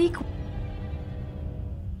ready. Seek.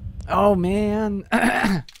 Oh man.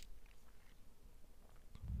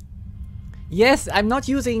 Yes, I'm not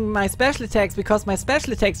using my special attacks because my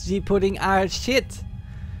special attacks G-pudding are shit.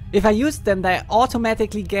 If I use them, they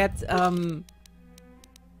automatically get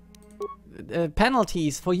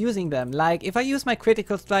penalties for using them. Like, if I use my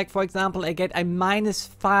critical strike, for example, I get a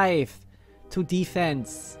 -5 to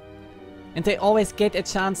defense. And they always get a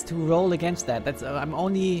chance to roll against that. That's I'm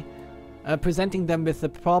only presenting them with the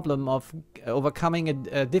problem of overcoming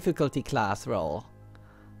a difficulty class roll.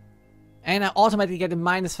 And I automatically get a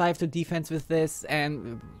 -5 to defense with this,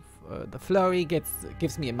 and the flurry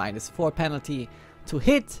gives me a -4 penalty to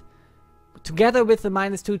hit, together with the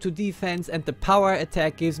 -2 to defense, and the power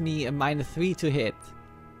attack gives me a -3 to hit.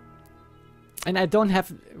 And I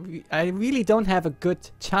really don't have a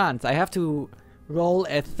good chance. I have to roll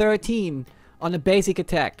a 13 on a basic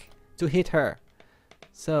attack to hit her.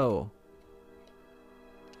 So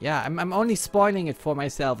yeah, I'm only spoiling it for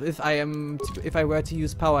myself if I were to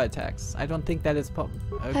use power attacks. I don't think that is a good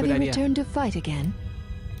idea. Have you returned to fight again?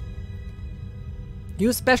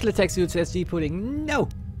 Use special attacks, you says G-pudding. No!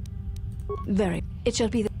 Very. It shall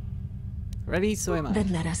be the... Ready? So am I.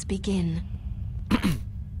 Then let us begin.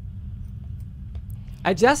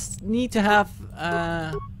 I just need to have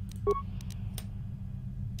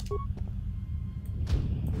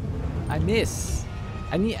I miss.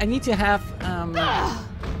 I need to have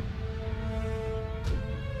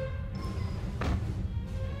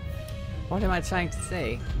what am I trying to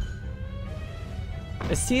say?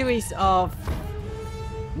 A series of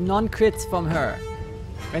non-crits from her.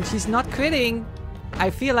 When she's not critting, I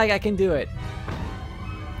feel like I can do it.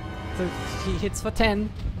 So she hits for 10.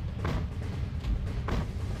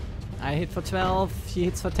 I hit for 12. She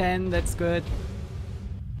hits for 10. That's good.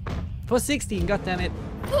 For 16, goddammit.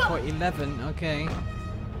 For 11, okay.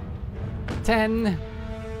 10.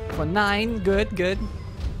 For 9, good, good.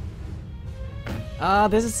 Ah,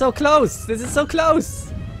 this is so close. This is so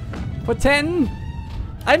close. For 10.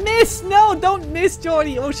 I missed. No, don't miss,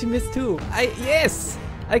 Jordy. Oh, she missed too. Yes,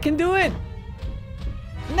 I can do it.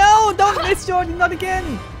 No, don't miss, Jordy. Not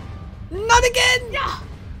again. Not again.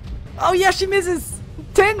 Oh yeah, she misses.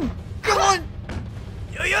 10. Come on.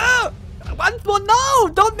 Yeah. One more. No,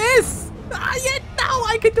 don't miss. Ah, yeah, no,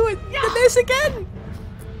 I can do it. Miss again.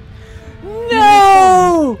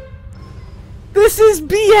 No. This is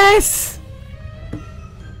BS.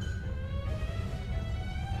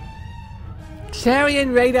 Sherry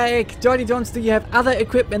and Radar Egg. Johnny Jones, do you have other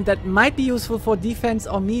equipment that might be useful for defense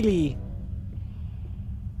or melee?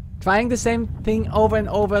 Trying the same thing over and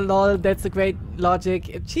over, lol, that's a great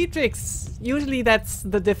logic. Cheat tricks. Usually that's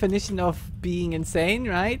the definition of being insane,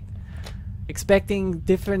 right? Expecting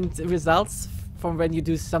different results from when you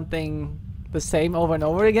do something the same over and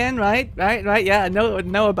over again, right? Right, yeah, I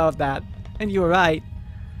know about that. And you're right.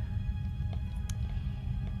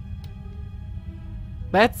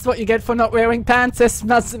 That's what you get for not wearing pants, says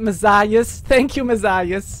Mazias. Thank you,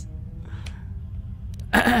 Mazias.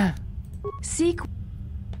 Seek.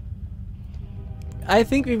 I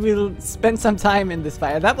think we will spend some time in this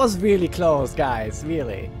fight. That was really close, guys,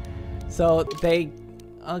 really. So they...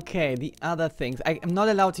 Okay, the other things. I am not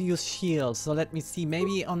allowed to use shields, so let me see.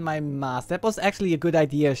 Maybe on my mask. That was actually a good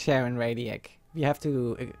idea, Sharon Radiac. We have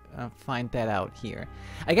to find that out here.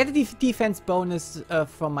 I get a defense bonus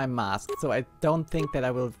from my mask, so I don't think that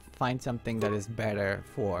I will find something that is better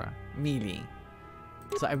for melee.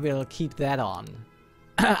 So I will keep that on.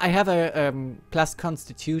 I have a plus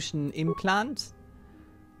constitution implant.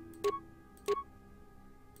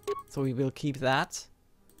 So we will keep that.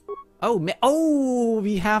 Oh,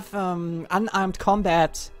 we have unarmed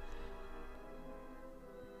combat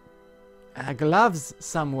gloves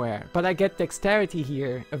somewhere, but I get dexterity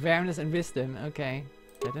here, awareness and wisdom. Okay,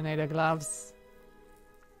 detonator gloves.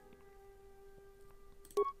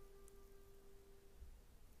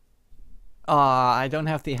 I don't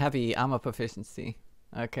have the heavy armor proficiency.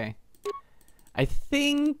 Okay, I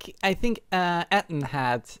think Etten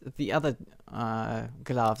had the other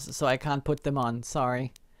gloves, so I can't put them on.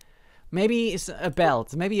 Sorry. Maybe it's a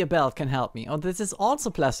belt. Maybe a belt can help me. Oh, this is also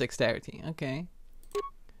plus dexterity. Okay.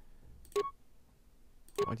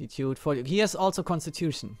 Fortitude, he has also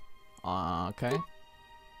constitution. Okay.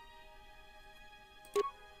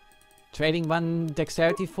 Trading 1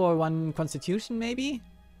 dexterity for 1 constitution, maybe?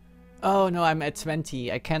 Oh no, I'm at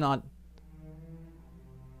 20. I cannot.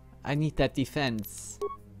 I need that defense.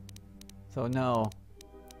 So no.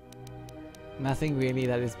 Nothing really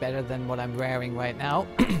that is better than what I'm wearing right now.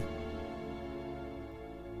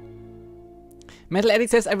 Metal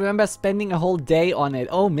Addict says, I remember spending a whole day on it.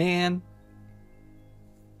 Oh man.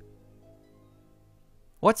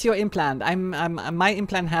 What's your implant? My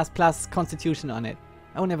implant has plus constitution on it.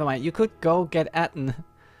 Oh, never mind. You could go get Atten.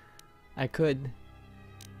 I could.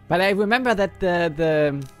 But I remember that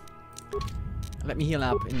the let me heal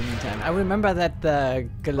up in the meantime. I remember that the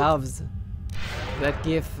gloves that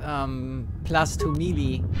give plus to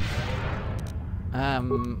melee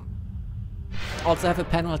also have a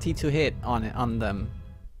penalty to hit on them.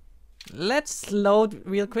 Let's load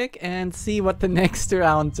real quick and see what the next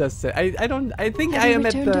round just said. I think I am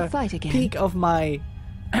at the peak of my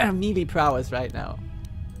melee prowess right now.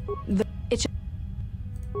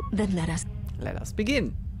 Then let us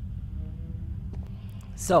begin.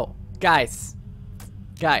 So, guys.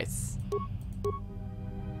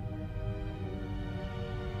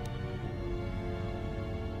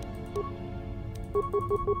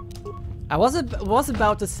 I was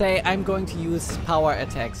about to say I'm going to use power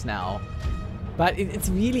attacks now, but it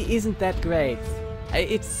really isn't that great.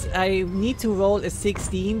 I need to roll a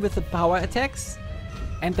 16 with the power attacks,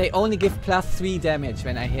 and they only give +3 damage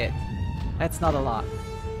when I hit. That's not a lot.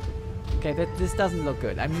 Okay, this doesn't look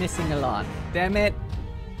good. I'm missing a lot. Damn it.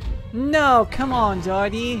 No, come on,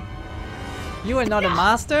 Jordy. You are not a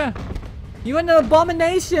master. You are an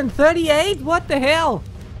abomination. 38? What the hell?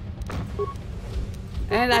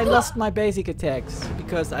 And I lost my basic attacks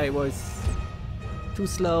because I was too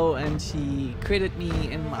slow and she critted me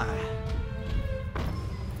in my...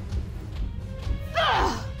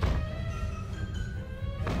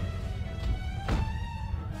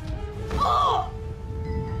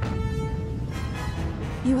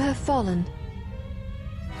 You have fallen.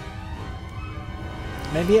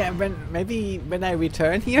 Maybe when I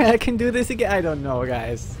return here I can do this again. I don't know,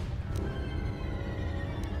 guys.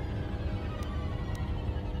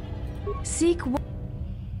 Seek.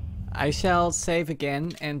 I shall save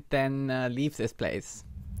again and then leave this place.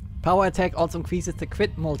 Power attack also increases the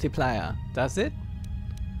crit multiplier. Does it?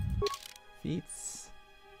 Feats.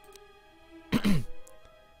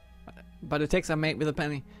 But attacks are made with a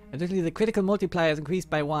penny. Additionally, the critical multiplier is increased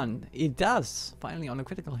by 1. It does. Finally, on a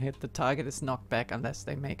critical hit, the target is knocked back unless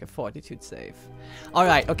they make a fortitude save.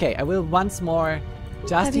 Alright, okay. I will once more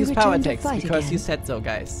just use power attacks because you said so,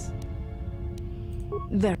 guys.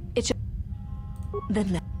 Then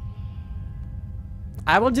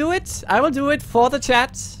I will do it. I will do it for the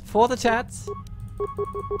chat. For the chat.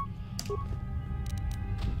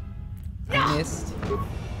 I missed.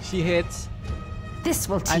 She hit. This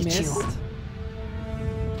will teach you.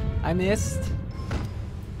 I missed.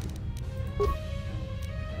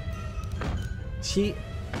 She...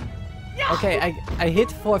 Okay, I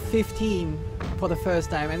hit for 15 for the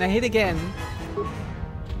first time and I hit again.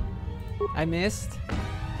 I missed.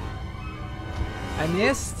 I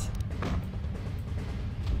missed.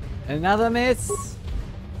 Another miss.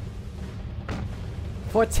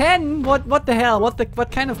 For 10? What the hell?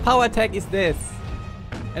 What kind of power attack is this?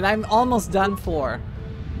 And I'm almost done for.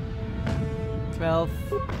 12.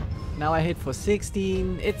 Now I hit for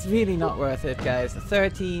 16. It's really not worth it, guys.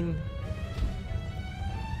 13.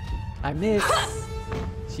 I miss.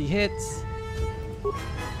 She hits.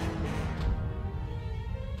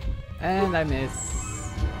 And I miss.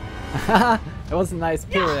 That was a nice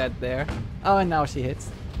pirouette there. Oh, and now she hits.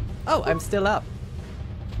 Oh, I'm still up.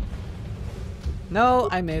 No,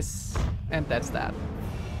 I miss. And that's that.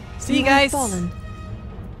 See you guys! Fallen.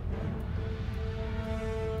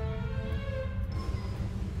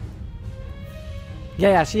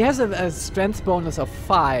 Yeah, she has a strength bonus of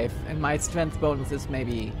 5, and my strength bonus is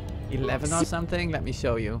maybe 11 or something. Let me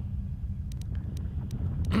show you.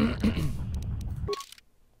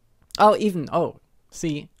 Oh,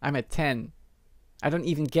 see, I'm at 10. I don't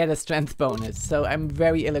even get a strength bonus, so I'm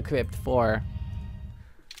very ill-equipped for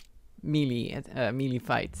melee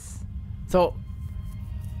fights. So,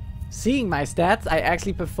 seeing my stats, I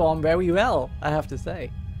actually perform very well, I have to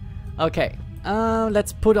say. Okay,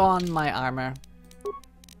 let's put on my armor.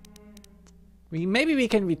 Maybe we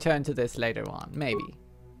can return to this later on, maybe.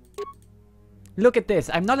 Look at this,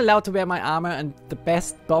 I'm not allowed to wear my armor and the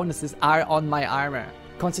best bonuses are on my armor.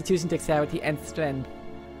 Constitution, Dexterity and Strength.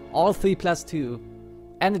 All 3+2.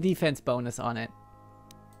 And a defense bonus on it.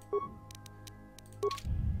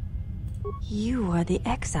 You are the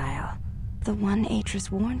exile. The one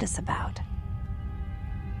Atris warned us about.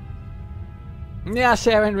 Yeah,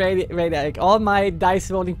 Sharon Radek. All my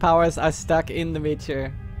dice rolling powers are stuck in The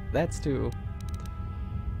Witcher. That's true.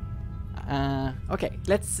 Okay,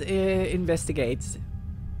 let's investigate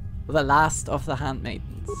the last of the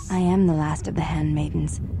Handmaidens. I am the last of the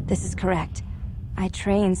Handmaidens. This is correct. I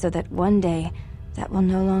train so that one day that will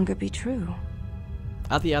no longer be true.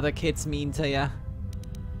 Are the other kids mean to ya?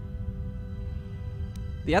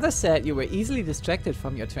 The others said you were easily distracted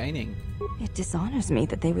from your training. It dishonors me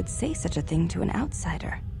that they would say such a thing to an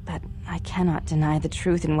outsider, but I cannot deny the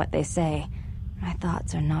truth in what they say. My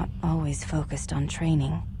thoughts are not always focused on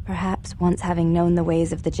training. Perhaps once having known the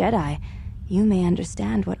ways of the Jedi, you may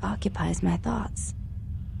understand what occupies my thoughts.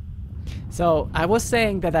 So, I was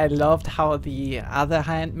saying that I loved how the other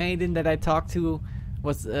handmaiden that I talked to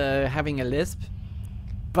was having a lisp.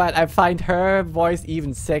 But I find her voice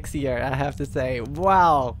even sexier, I have to say.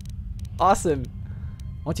 Wow. Awesome.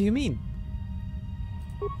 What do you mean?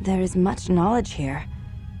 There is much knowledge here,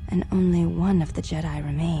 and only one of the Jedi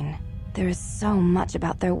remain. There is so much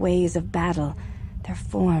about their ways of battle, their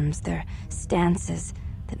forms, their stances,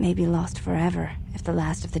 that may be lost forever if the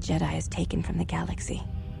last of the Jedi is taken from the galaxy.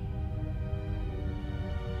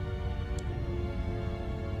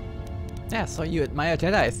 Yeah, so you admire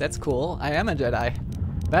Jedis, that's cool. I am a Jedi.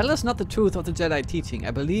 Battle is not the truth of the Jedi teaching.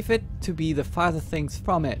 I believe it to be the farther things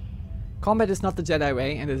from it. Combat is not the Jedi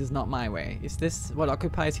way, and it is not my way. Is this what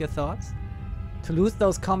occupies your thoughts? To lose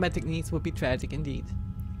those combat techniques would be tragic indeed.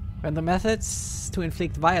 When the methods to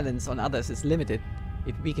inflict violence on others is limited,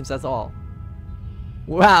 it weakens us all.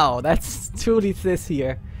 Wow, that's truly this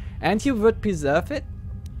here. And you would preserve it?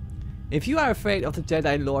 If you are afraid of the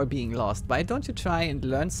Jedi lore being lost, why don't you try and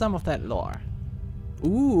learn some of that lore?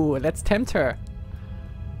 Ooh, let's tempt her.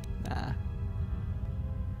 Nah.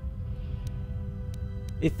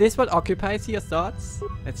 Is this what occupies your thoughts?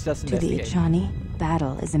 Let's just investigate. To the Ichani,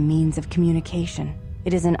 battle is a means of communication.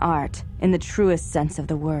 It is an art, in the truest sense of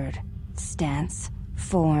the word. Stance,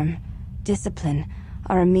 form, discipline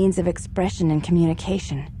are a means of expression and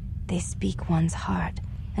communication. They speak one's heart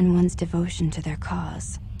and one's devotion to their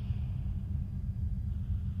cause.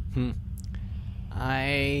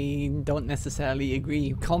 I don't necessarily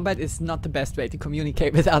agree. Combat is not the best way to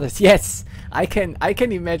communicate with others. Yes, I can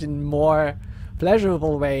imagine more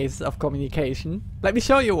pleasurable ways of communication. Let me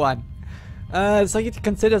show you one. So you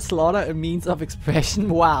consider slaughter a means of expression?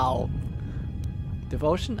 Wow.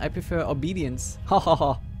 Devotion? I prefer obedience. Ha ha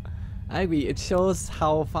ha. I agree. It shows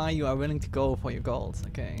how far you are willing to go for your goals.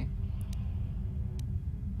 Okay.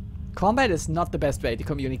 Combat is not the best way to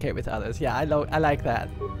communicate with others. Yeah, I like that.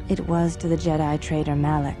 It was to the Jedi traitor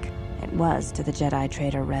Malak. It was to the Jedi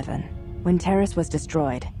traitor Revan. When Terrace was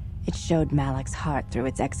destroyed, it showed Malak's heart through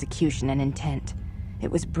its execution and intent.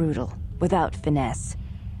 It was brutal, without finesse,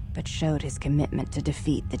 but showed his commitment to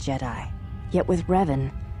defeat the Jedi. Yet with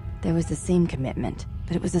Revan, there was the same commitment,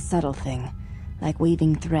 but it was a subtle thing, like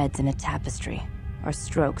weaving threads in a tapestry, or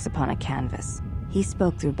strokes upon a canvas. He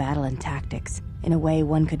spoke through battle and tactics, in a way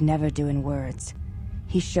one could never do in words.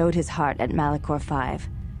 He showed his heart at Malachor V,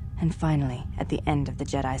 and finally, at the end of the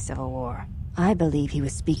Jedi Civil War. I believe he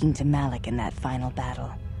was speaking to Malak in that final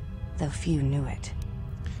battle, though few knew it.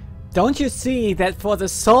 Don't you see that for the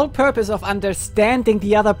sole purpose of understanding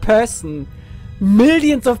the other person,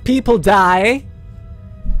 millions of people die?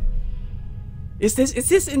 Is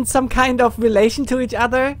this in some kind of relation to each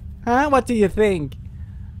other? Huh? What do you think?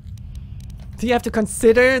 Do you have to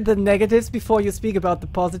consider the negatives before you speak about the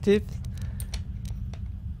positives?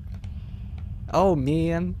 Oh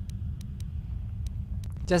man.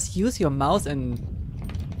 Just use your mouth and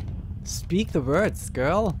speak the words,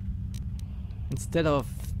 girl. Instead of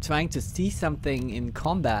trying to see something in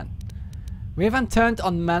combat. Revan turned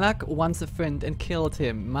on Malak, once a friend, and killed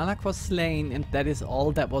him. Malak was slain, and that is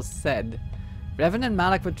all that was said. Revan and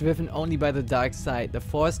Malak were driven only by the dark side. The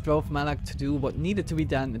Force drove Malak to do what needed to be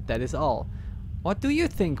done, and that is all. What do you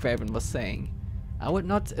think Revan was saying? I would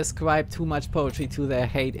not ascribe too much poetry to their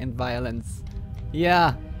hate and violence.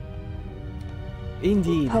 Yeah.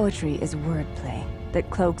 Indeed. Poetry is wordplay that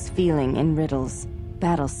cloaks feeling in riddles.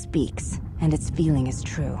 Battle speaks, and its feeling is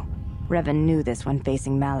true. Revan knew this when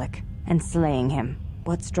facing Malak, and slaying him.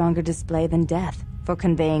 What stronger display than death for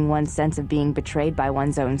conveying one's sense of being betrayed by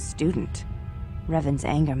one's own student? Revan's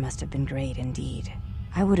anger must have been great indeed.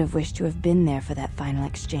 I would have wished to have been there for that final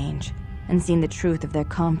exchange, and seen the truth of their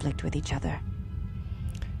conflict with each other.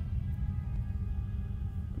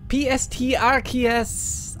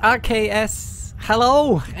 RKS,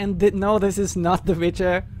 hello! And no, this is not The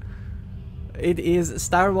Witcher. It is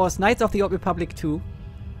Star Wars Knights of the Old Republic 2.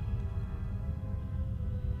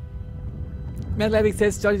 Medladic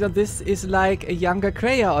says, Jolly, this is like a younger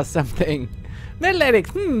Kreia or something.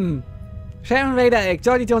 Medladic, Sharon Raider Egg,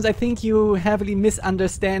 Jolly Jones, I think you heavily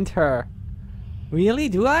misunderstand her. Really?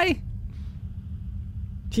 Do I?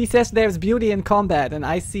 She says there's beauty in combat, and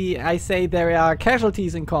I say there are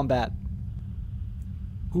casualties in combat.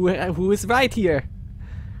 Who is right here?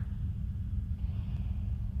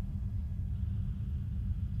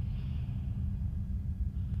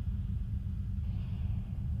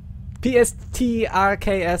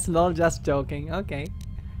 PSTRKS lol, just joking. Okay.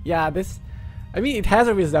 Yeah, this... I mean, it has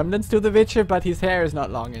a resemblance to the Witcher, but his hair is not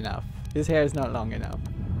long enough. His hair is not long enough.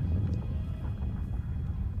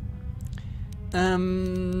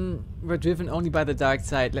 We're driven only by the dark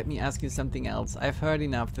side. Let me ask you something else. I've heard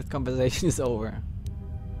enough. This conversation is over.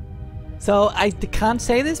 So, I can't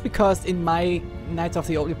say this because in my Knights of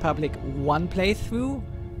the Old Republic 1 playthrough,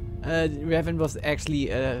 Revan was actually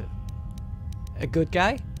a good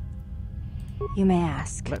guy. You may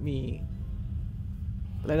ask. Let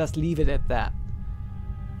us leave it at that.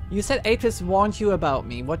 You said Atris warned you about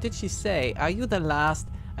me. What did she say? Are you the last?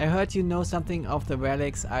 I heard you know something of the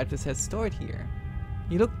relics Atris has stored here.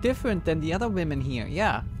 You look different than the other women here.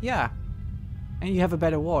 Yeah. And you have a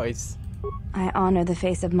better voice. I honor the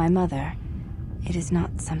face of my mother. It is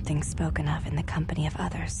not something spoken of in the company of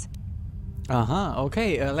others.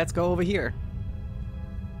 Okay, let's go over here.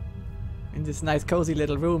 In this nice cozy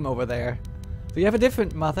little room over there. So you have a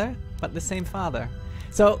different mother, but the same father.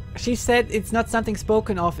 So she said it's not something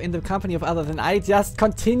spoken of in the company of others, and I just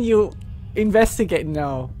continue investigating.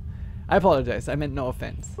 No. I apologize. I meant no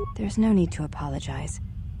offense. There's no need to apologize.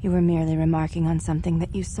 You were merely remarking on something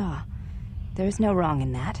that you saw. There is no wrong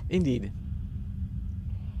in that. Indeed.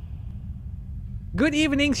 Good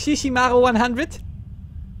evening, Shishimaru100.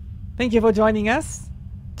 Thank you for joining us.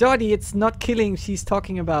 Jordi, it's not killing she's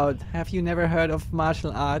talking about. Have you never heard of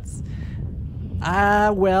martial arts?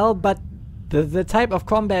 Well, but the type of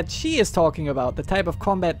combat she is talking about, the type of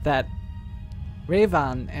combat that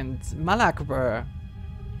Revan and Malak were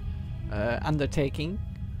undertaking,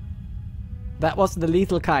 that was the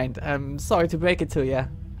lethal kind. I'm sorry to break it to you.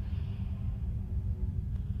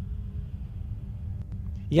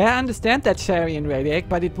 Yeah, I understand that, Sherry and Radiac,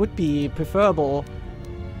 but it would be preferable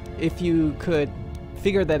if you could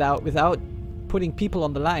figure that out without putting people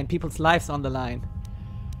on the line, people's lives on the line.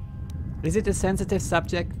 Is it a sensitive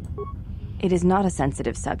subject? It is not a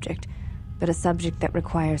sensitive subject, but a subject that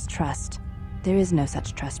requires trust. There is no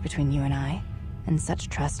such trust between you and I, and such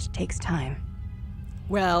trust takes time.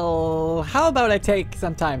 Well, how about I take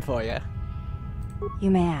some time for you? You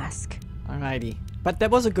may ask. Alrighty. But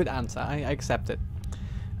that was a good answer. I accept it.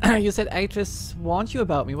 You said Atris warned you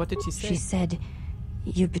about me. What did she say? She said,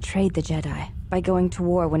 you betrayed the Jedi by going to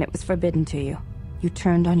war when it was forbidden to you. You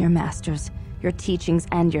turned on your masters, your teachings,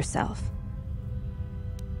 and yourself.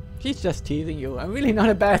 She's just teasing you. I'm really not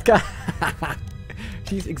a bad guy.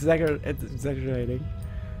 She's exaggerating.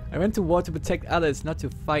 I went to war to protect others, not to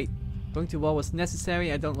fight. Going to war was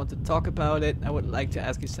necessary. I don't want to talk about it. I would like to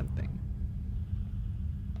ask you something.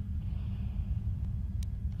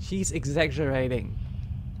 She's exaggerating.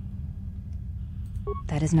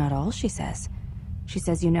 That is not all she says. She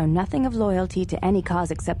says you know nothing of loyalty to any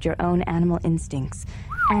cause except your own animal instincts.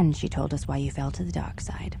 And she told us why you fell to the dark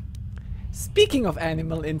side. Speaking of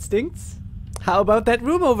animal instincts, how about that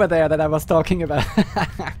room over there that I was talking about?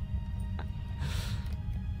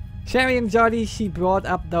 Sherry and Jordi, she brought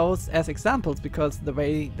up those as examples because the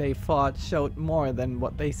way they fought showed more than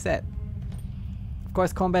what they said. Of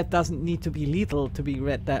course, combat doesn't need to be lethal to be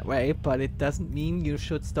read that way, but it doesn't mean you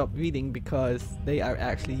should stop reading because they are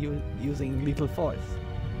actually using lethal force.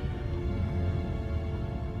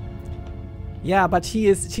 Yeah, but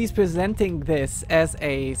she's presenting this as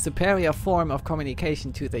a superior form of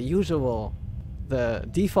communication to the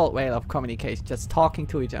default way of communication, just talking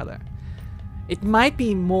to each other. It might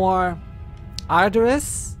be more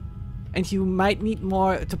arduous, and you might need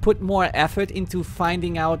to put more effort into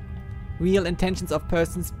finding out real intentions of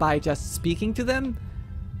persons by just speaking to them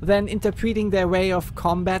than interpreting their way of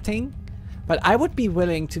combating. But I would be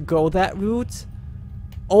willing to go that route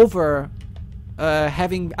over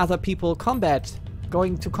having other people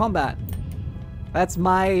going to combat. That's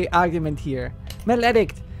my argument here. Metal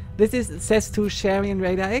Addict, says to Sherry and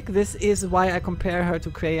Radaik, this is why I compare her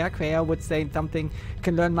to Kreia. Kreia would say something, you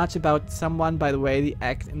can learn much about someone by the way they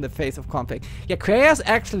act in the face of conflict. Yeah, Kreia's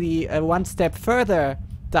actually one step further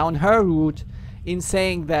down her route in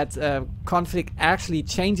saying that conflict actually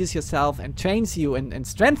changes yourself and trains you and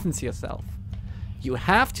strengthens yourself. You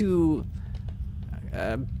have to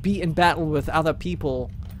be in battle with other people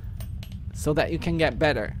so that you can get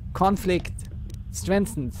better. Conflict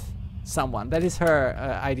strengthens someone. That is her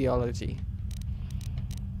ideology.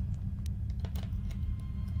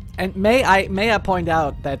 And may I point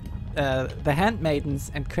out that the Handmaidens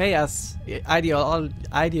and Kreia's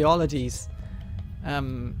ideologies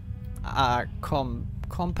are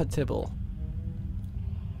compatible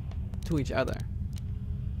to each other.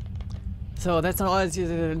 So that's not all. She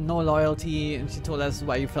said no loyalty, and she told us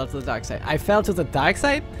why you fell to the dark side. I fell to the dark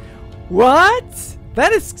side? What?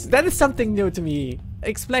 That is something new to me.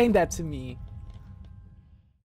 Explain that to me.